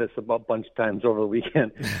Vince this a bunch of times over the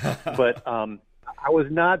weekend, but I was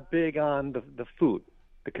not big on the food,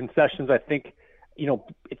 the concessions. I think,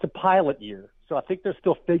 it's a pilot year, so I think they're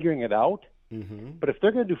still figuring it out. Mm-hmm. But if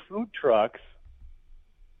they're going to do food trucks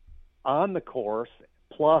on the course,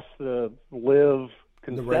 plus the LIV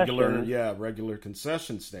concession, regular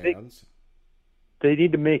concession stands, they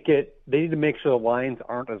need to make sure the lines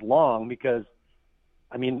aren't as long because,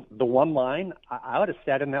 I mean, the one line, I would have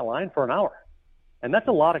sat in that line for an hour, and that's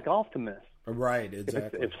a lot of golf to miss. Right,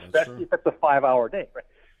 exactly. Especially if it's a 5-hour day. Right?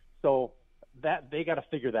 So that they got to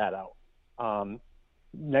figure that out.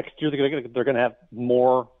 Next year they're going to have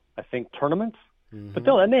more, I think, tournaments, mm-hmm. but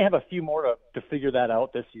they have a few more to figure that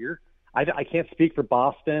out this year. I can't speak for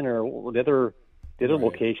Boston or the other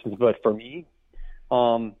locations, but for me,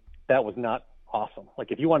 that was not awesome.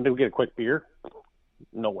 Like if you wanted to get a quick beer,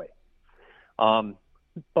 no way.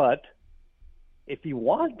 But if you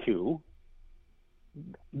want to,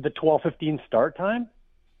 the 12:15 start time,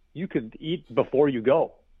 you could eat before you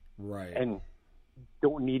go, right? And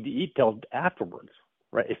don't need to eat till afterwards,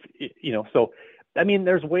 right? So I mean,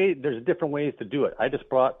 there's different ways to do it. I just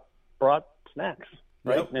brought brought snacks,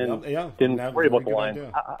 right? Yep, Didn't worry about the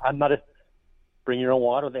line. I'm not bring your own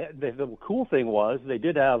water. The cool thing was they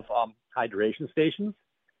did have hydration stations,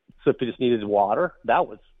 so if you just needed water, that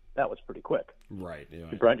was pretty quick. Right.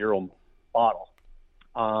 Yeah. You brought your own bottle.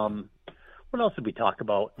 What else did we talk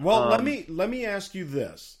about? Well, let me ask you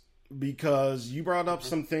this, because you brought up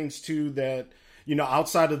some things too that,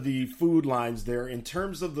 outside of the food lines there, in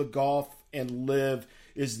terms of the golf and live,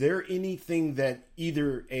 is there anything that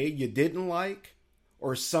either you didn't like,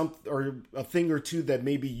 or a thing or two that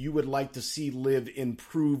maybe you would like to see live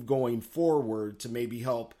improve going forward to maybe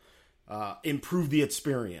help improve the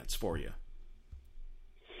experience for you?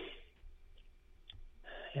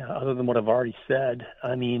 Yeah, other than what I've already said,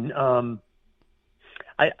 I mean,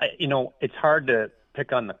 it's hard to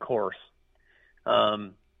pick on the course,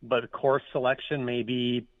 but course selection may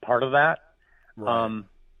be part of that. Right.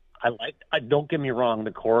 Don't get me wrong,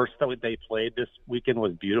 the course that they played this weekend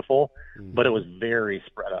was beautiful, but it was very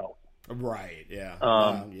spread out. Right.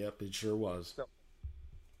 Yeah. Yep. It sure was.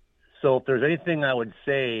 So if there's anything I would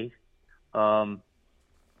say,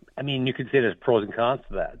 you could say there's pros and cons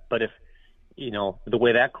to that, but if the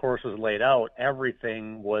way that course was laid out,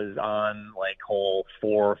 everything was on like hole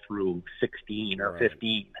 4 through 16 or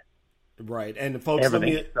 15. Right. And folks,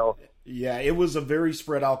 it was a very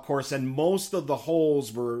spread out course, and most of the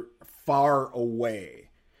holes were far away.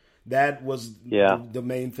 That was the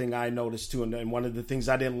main thing I noticed too. And one of the things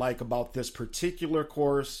I didn't like about this particular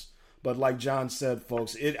course, but like John said,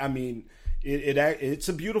 folks, it's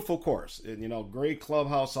a beautiful course. Great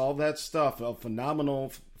clubhouse, all that stuff, a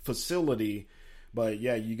phenomenal facility, but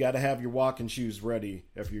you got to have your walking shoes ready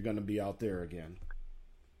if you're going to be out there again.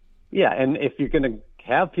 Yeah, and if you're going to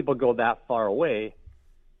have people go that far away,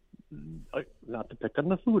 not to pick on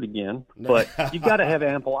the food again, but you got to have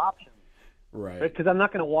ample options, right? Because I'm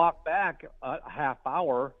not going to walk back a half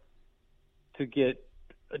hour to get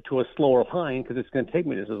to a slower line because it's going to take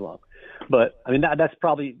me this long. But I mean, that's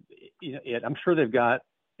probably it. I'm sure they've got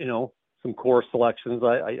some course selections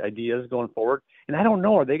ideas going forward. And I don't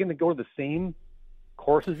know, are they going to go to the same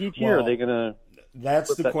courses each year? Or are they going to?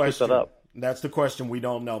 That's the question. That's the question. We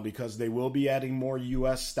don't know, because they will be adding more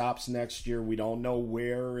U.S. stops next year. We don't know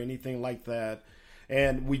where or anything like that.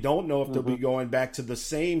 And we don't know if they'll be going back to the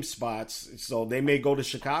same spots. So they may go to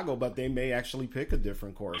Chicago, but they may actually pick a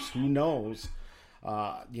different course. Who knows?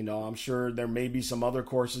 I'm sure there may be some other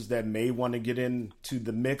courses that may want to get into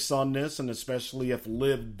the mix on this. And especially if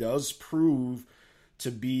LIV does prove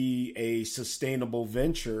to be a sustainable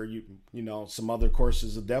venture, some other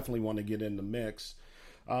courses will definitely want to get in the mix.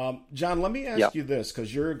 John, let me ask you this,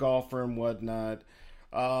 because you're a golfer and whatnot.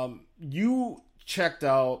 You checked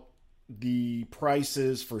out the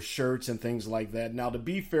prices for shirts and things like that. Now, to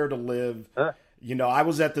be fair to LIV, I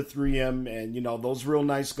was at the 3M, and, those real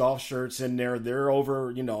nice golf shirts in there, they're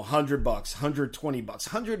over, $100, $120,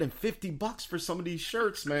 $150 for some of these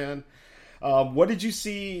shirts, man. What did you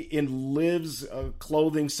see in LIV's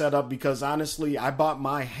clothing setup? Because honestly, I bought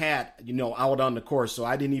my hat, out on the course, so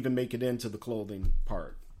I didn't even make it into the clothing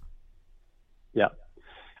part. Yeah.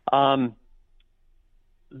 I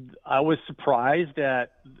was surprised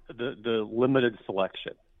at the limited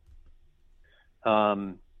selection.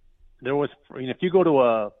 There was, if you go to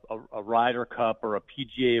a Ryder Cup or a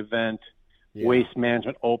PGA event, Waste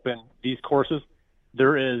Management Open, these courses,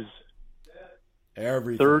 there is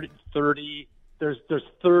everything. 30 there's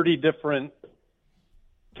 30 different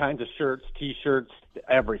kinds of shirts, t-shirts,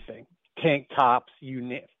 everything, tank tops,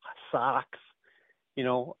 socks,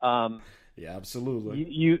 yeah, absolutely.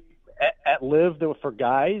 You at LIV, for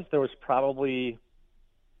guys, there was probably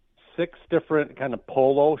 6 different kind of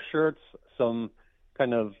polo shirts, some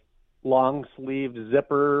kind of long sleeve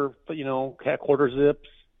zipper, quarter zips.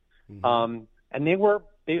 And they were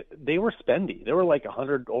spendy. They were like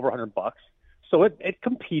over $100. So it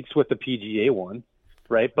competes with the PGA one,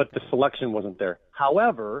 right? But the selection wasn't there.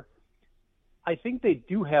 However, I think they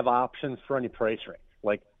do have options for any price range.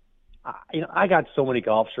 Like, I got so many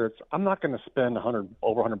golf shirts. I'm not going to spend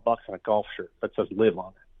over $100 on a golf shirt that says LIV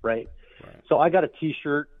on it, right? So I got a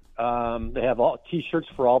T-shirt. They have all T-shirts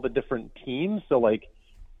for all the different teams. So like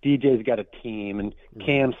DJ's got a team, and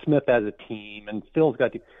Cam Smith has a team, and Phil's got a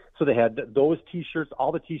team. So they had those T-shirts.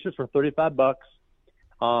 All the T-shirts were $35.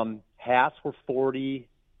 Hats were $40,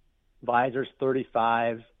 visors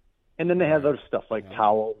 $35, and then they have other stuff like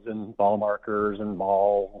towels and ball markers and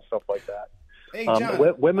balls and stuff like that. Hey, John,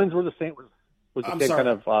 women's were the same. Was the same kind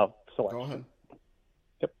of selection. Go ahead.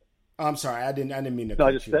 Yep. I'm sorry, I didn't mean to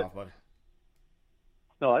cut you off. Buddy.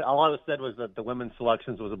 No, all I said was that the women's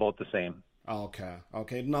selections was about the same.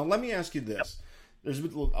 Okay. Now let me ask you this: there's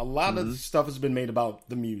a lot of stuff has been made about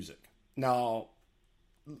the music, Now,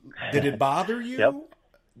 did it bother you? Yep.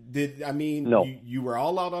 No. You were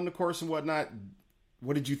all out on the course and whatnot.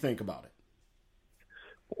 What did you think about it?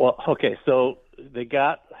 Well, okay, so they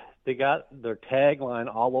got their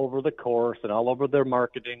tagline all over the course and all over their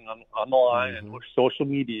marketing on the line and social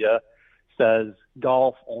media says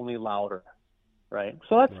golf only louder, right?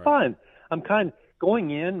 So that's fine. I'm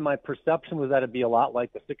going in, my perception was that it'd be a lot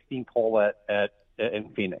like the 16th hole in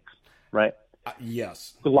Phoenix, right?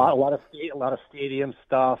 Yes. A lot of stadium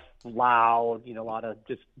stuff, loud, a lot of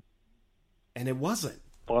just. And it wasn't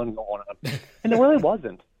fun going on, and it really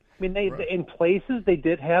wasn't. I mean, they in places they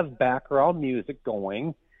did have background music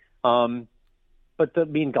going, but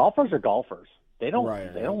golfers are golfers. They don't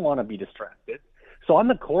want to be distracted. So on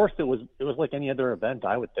the course, it was like any other event,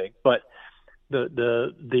 I would think. But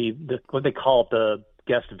the what they call it, the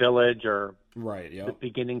guest village or the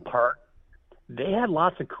beginning part, they had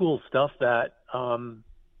lots of cool stuff that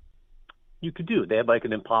you could do. They had like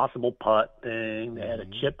an impossible putt thing. They had a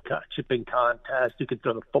chipping contest. You could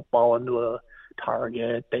throw the football into a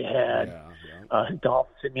target. They had golf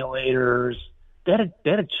simulators. They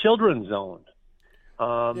had a children's zone.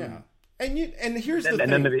 And here's the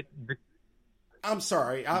thing. I'm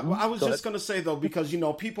sorry. I was just going to say though, because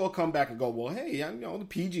people come back and go, well, hey, the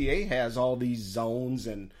PGA has all these zones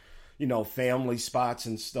and family spots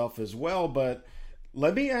and stuff as well, but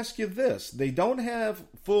let me ask you this. They don't have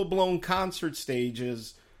full-blown concert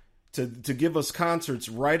stages to give us concerts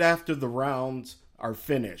right after the rounds are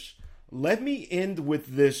finished. Let me end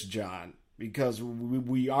with this, John, because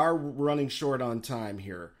we are running short on time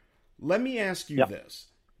here. Let me ask you this.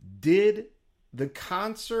 Did the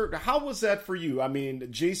concert, how was that for you? I mean,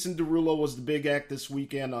 Jason Derulo was the big act this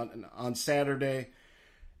weekend on Saturday.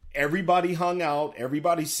 Everybody hung out.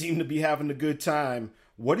 Everybody seemed to be having a good time.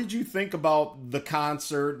 What did you think about the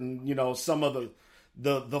concert and, some of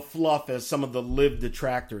the fluff, as some of the live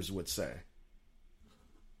detractors would say?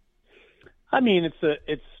 I mean, it's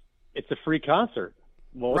a free concert.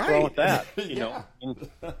 Well, what's wrong with that? If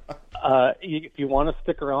you want to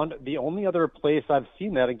stick around, the only other place I've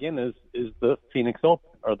seen that again is the Phoenix Open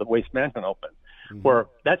or the Waste Management Open, where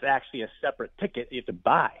that's actually a separate ticket you have to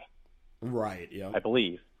buy. Right. Yeah. I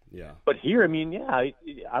believe. Yeah. But here, I mean, I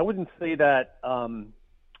wouldn't say that.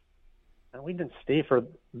 We didn't stay for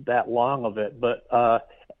that long of it, but there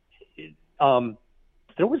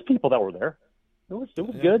was people that were there. It was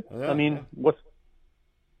good. Yeah, I mean, what's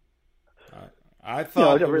I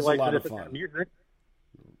thought it was a lot of fun.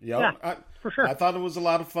 For sure. I thought it was a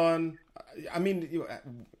lot of fun. I mean,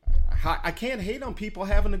 I can't hate on people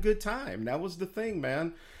having a good time. That was the thing,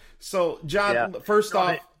 man. So, John, first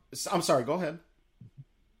off, I'm sorry. Go ahead.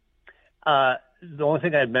 The only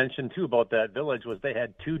thing I had mentioned too about that village was they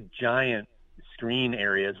had two giant screen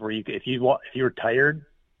areas where if you were tired,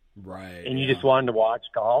 and you just wanted to watch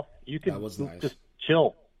golf, you could just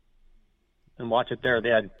chill and watch it there. They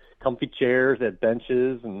had comfy chairs, they had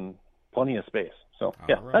benches, and plenty of space. So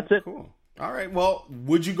that's it. Cool. All right. Well,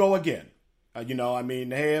 would you go again? I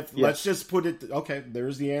mean, hey, let's just put it. Okay,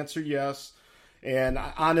 there's the answer. Yes. And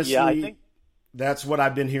honestly, I think that's what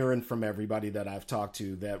I've been hearing from everybody that I've talked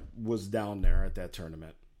to that was down there at that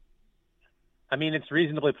tournament. I mean, it's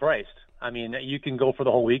reasonably priced. I mean, you can go for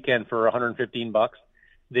the whole weekend for $115.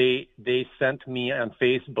 They sent me on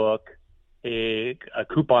Facebook a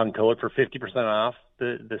coupon code for 50% off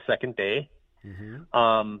the second day.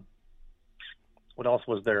 What else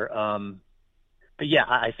was there? But yeah,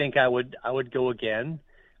 I think I would go again.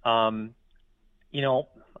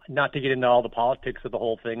 Not to get into all the politics of the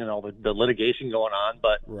whole thing and all the litigation going on,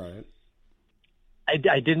 but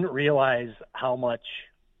I didn't realize how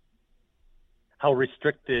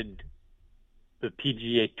restricted the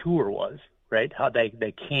PGA Tour was, right? How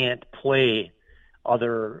they can't play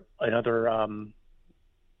other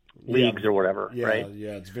leagues or whatever, right?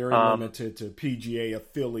 Yeah, it's very limited to PGA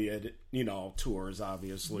affiliate, tours,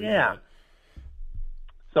 obviously. Yeah. But...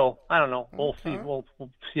 So I don't know. We'll see. We'll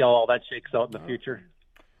see how all that shakes out in the future.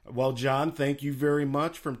 Well, John, thank you very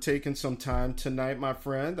much for taking some time tonight, my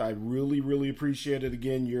friend. I really, really appreciate it.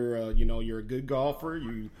 Again, you're a good golfer.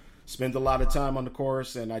 You spend a lot of time on the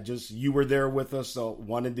course, and you were there with us, so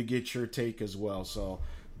wanted to get your take as well. So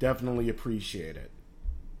definitely appreciate it.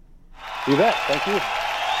 You bet. Thank you.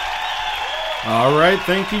 All right.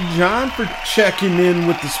 Thank you, John, for checking in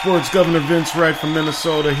with the Sports Governor Vince Wright from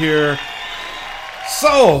Minnesota here.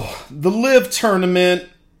 So the LIV tournament,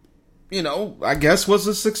 I guess was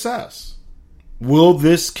a success. Will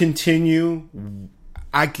this continue?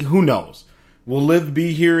 Who knows? Will LIV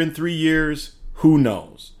be here in 3 years? Who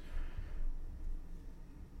knows?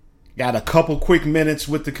 Got a couple quick minutes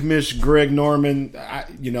with the commissioner, Greg Norman.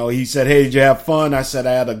 He said, "Hey, did you have fun?" I said,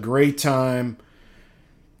 "I had a great time."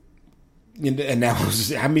 And that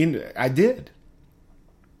was, I did.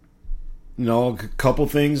 A couple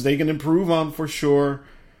things they can improve on for sure.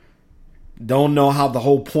 Don't know how the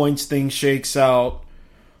whole points thing shakes out.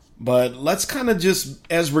 But let's kind of just,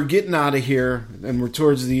 as we're getting out of here, and we're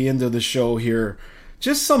towards the end of the show here,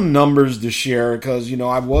 just some numbers to share, because,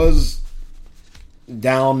 I was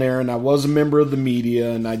down there and I was a member of the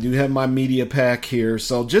media, and I do have my media pack here.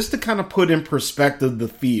 So just to kind of put in perspective the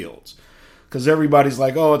fields, because everybody's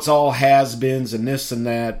like, oh, it's all has-beens and this and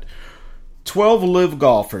that. 12 live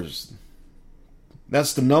golfers.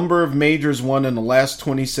 That's the number of majors won in the last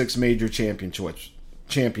 26 major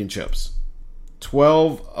championships.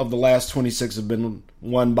 12 of the last 26 have been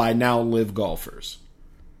won by now live golfers.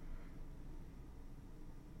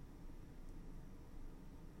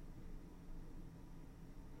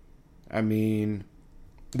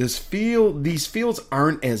 These fields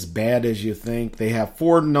aren't as bad as you think. They have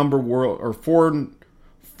four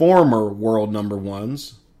former world number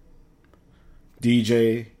ones.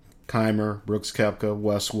 DJ, Keimer, Brooks Koepka,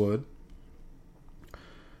 Westwood.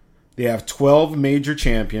 They have 12 major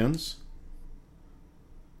champions.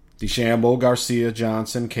 DeChambeau, Garcia,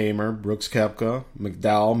 Johnson, Keimer, Brooks Koepka,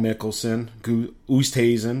 McDowell, Mickelson,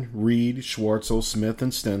 Oosthuizen, Reed, Schwartzel, Smith,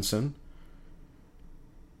 and Stenson.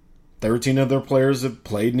 13 of their players have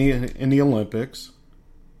played in the Olympics.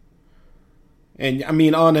 And,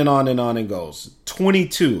 on and on and on it goes.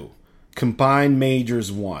 22 combined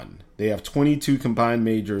majors won. They have 22 combined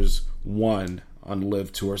majors won on the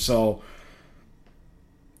LIV Tour. So,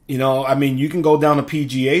 you can go down a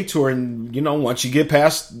PGA Tour and, once you get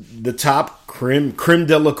past the top creme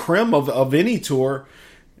de la creme of any tour,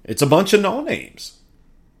 it's a bunch of no-names.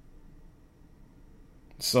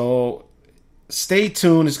 So, stay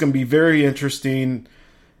tuned. It's going to be very interesting.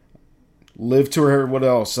 LIV Tour, what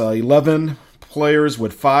else? 11 players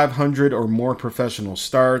with 500 or more professional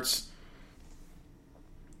starts.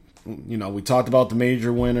 We talked about the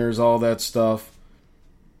major winners, all that stuff.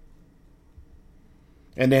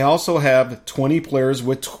 And they also have 20 players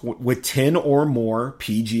with 10 or more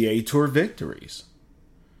PGA Tour victories.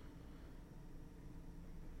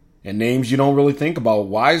 And names you don't really think about.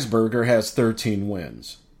 Weisberger has 13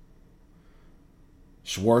 wins.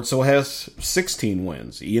 Schwartzel has 16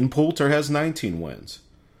 wins. Ian Poulter has 19 wins.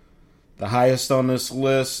 The highest on this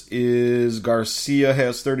list is Garcia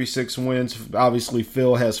has 36 wins. Obviously,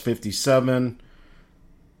 Phil has 57.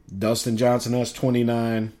 Dustin Johnson has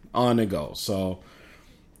 29. On it goes. So,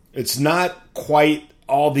 it's not quite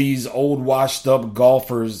all these old washed up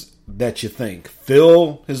golfers that you think.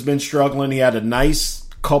 Phil has been struggling. He had a nice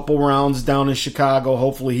couple rounds down in Chicago.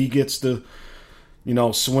 Hopefully he gets to,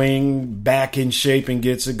 swing back in shape and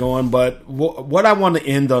gets it going. But what I want to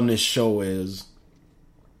end on this show is,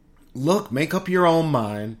 look, make up your own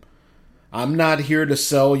mind. I'm not here to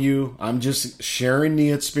sell you. I'm just sharing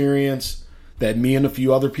the experience that me and a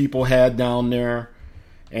few other people had down there.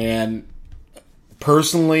 And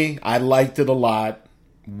personally, I liked it a lot.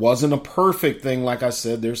 Wasn't a perfect thing, like I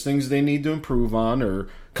said. There's things they need to improve on or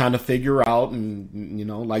kind of figure out. And,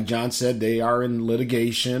 like John said, they are in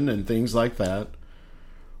litigation and things like that.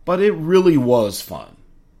 But it really was fun.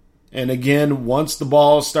 And again, once the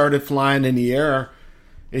ball started flying in the air,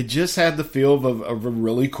 it just had the feel of a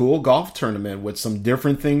really cool golf tournament with some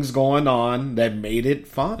different things going on that made it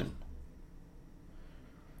fun.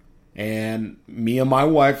 And me and my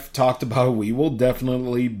wife talked about we will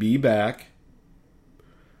definitely be back.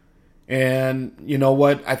 And you know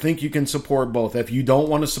what? I think you can support both. If you don't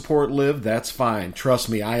want to support LIV, that's fine. Trust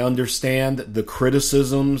me, I understand the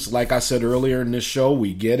criticisms. Like I said earlier in this show,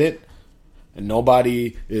 we get it. And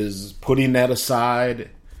nobody is putting that aside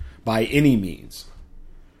by any means.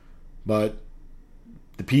 But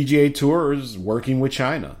the PGA Tour is working with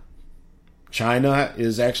China. China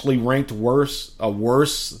is actually ranked a worse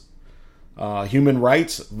human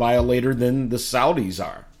rights violator than the Saudis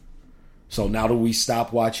are. So now do we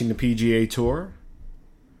stop watching the PGA Tour?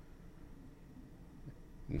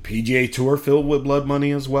 The PGA Tour filled with blood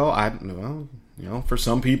money as well? For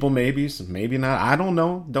some people maybe not. I don't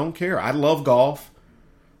know. Don't care. I love golf.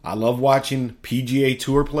 I love watching PGA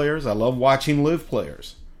Tour players. I love watching LIV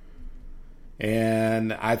players.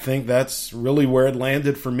 And I think that's really where it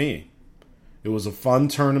landed for me. It was a fun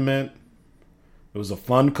tournament. It was a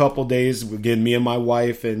fun couple days. Again, me and my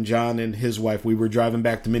wife and John and his wife, we were driving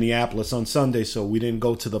back to Minneapolis on Sunday, so we didn't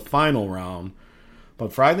go to the final round.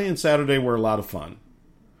 But Friday and Saturday were a lot of fun.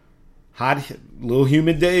 Hot, little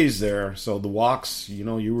humid days there, so the walks, you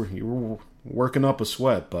were working up a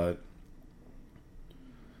sweat, but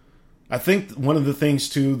I think one of the things,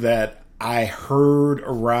 too, that I heard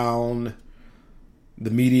around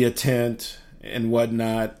the media tent and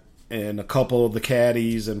whatnot, and a couple of the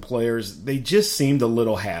caddies and players, they just seemed a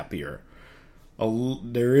little happier.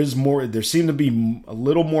 There seemed to be a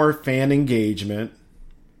little more fan engagement.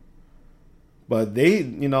 But they,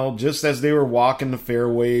 just as they were walking the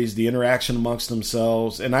fairways, the interaction amongst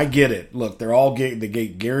themselves, and I get it. Look, they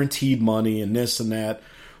get guaranteed money and this and that.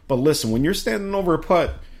 But listen, when you're standing over a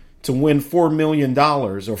putt to win $4 million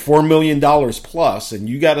or $4 million plus, and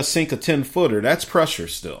you got to sink a 10-footer, that's pressure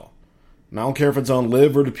still. And I don't care if it's on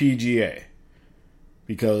LIV or the PGA.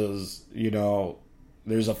 Because,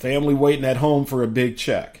 there's a family waiting at home for a big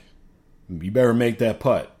check. You better make that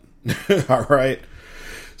putt. All right?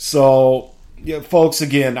 So, yeah, folks,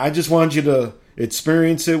 again, I just want you to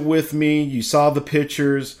experience it with me. You saw the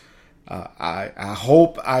pictures. I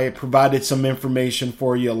hope I provided some information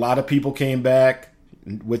for you. A lot of people came back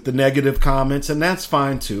with the negative comments, and that's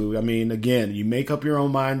fine too. I mean, again, you make up your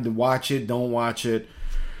own mind to watch it, don't watch it.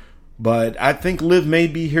 But I think LIV may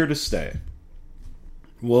be here to stay.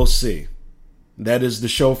 We'll see. That is the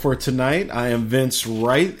show for tonight. I am Vince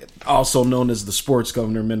Wright, also known as the Sports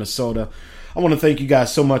Governor of Minnesota. I want to thank you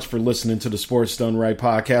guys so much for listening to the Sports Done Right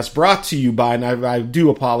podcast, brought to you by, and I do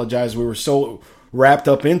apologize, we were so wrapped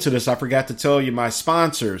up into this, I forgot to tell you my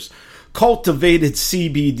sponsors, Cultivated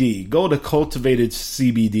CBD. Go to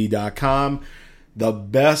cultivatedcbd.com. The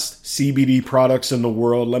best CBD products in the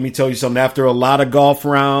world. Let me tell you something, after a lot of golf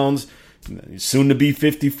rounds, soon to be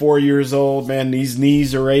 54 years old, man, these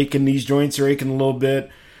knees are aching, these joints are aching a little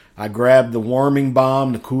bit. I grabbed the warming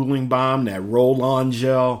balm, the cooling balm, that roll-on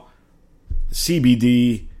gel.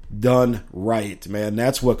 CBD done right, man.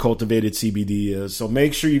 That's what Cultivated CBD is. So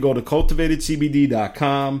make sure you go to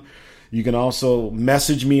cultivatedcbd.com. You can also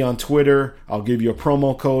message me on Twitter. I'll give you a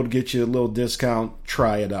promo code, get you a little discount.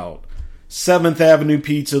 Try it out. 7th Avenue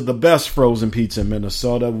Pizza, the best frozen pizza in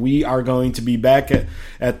Minnesota. We are going to be back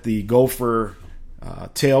at the Gopher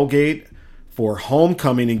tailgate for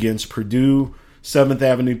homecoming against Purdue. 7th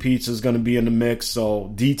Avenue Pizza is going to be in the mix,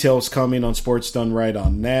 so details coming on Sports Done Right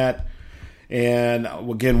on that. And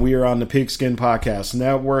again, we are on the Pigskin Podcast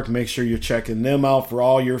Network. Make sure you're checking them out for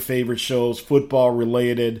all your favorite shows, football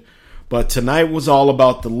related. But tonight was all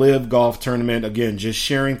about the LIV Golf Tournament. Again, just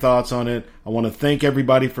sharing thoughts on it. I want to thank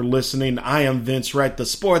everybody for listening. I am Vince Wright, the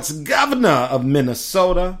Sports Governor of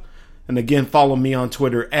Minnesota. And again, follow me on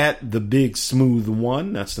Twitter at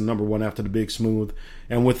TheBigSmooth1. That's the number 1 after the Big Smooth.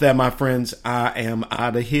 And with that, my friends, I am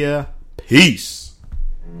out of here. Peace.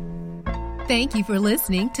 Thank you for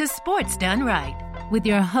listening to Sports Done Right with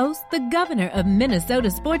your host, the Governor of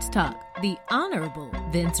Minnesota Sports Talk, the Honorable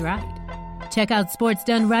Vince Wright. Check out Sports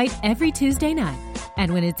Done Right every Tuesday night.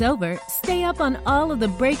 And when it's over, stay up on all of the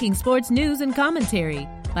breaking sports news and commentary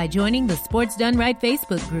by joining the Sports Done Right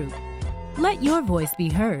Facebook group. Let your voice be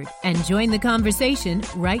heard and join the conversation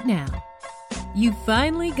right now. You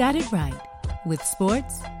finally got it right with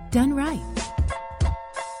Sports Done Right.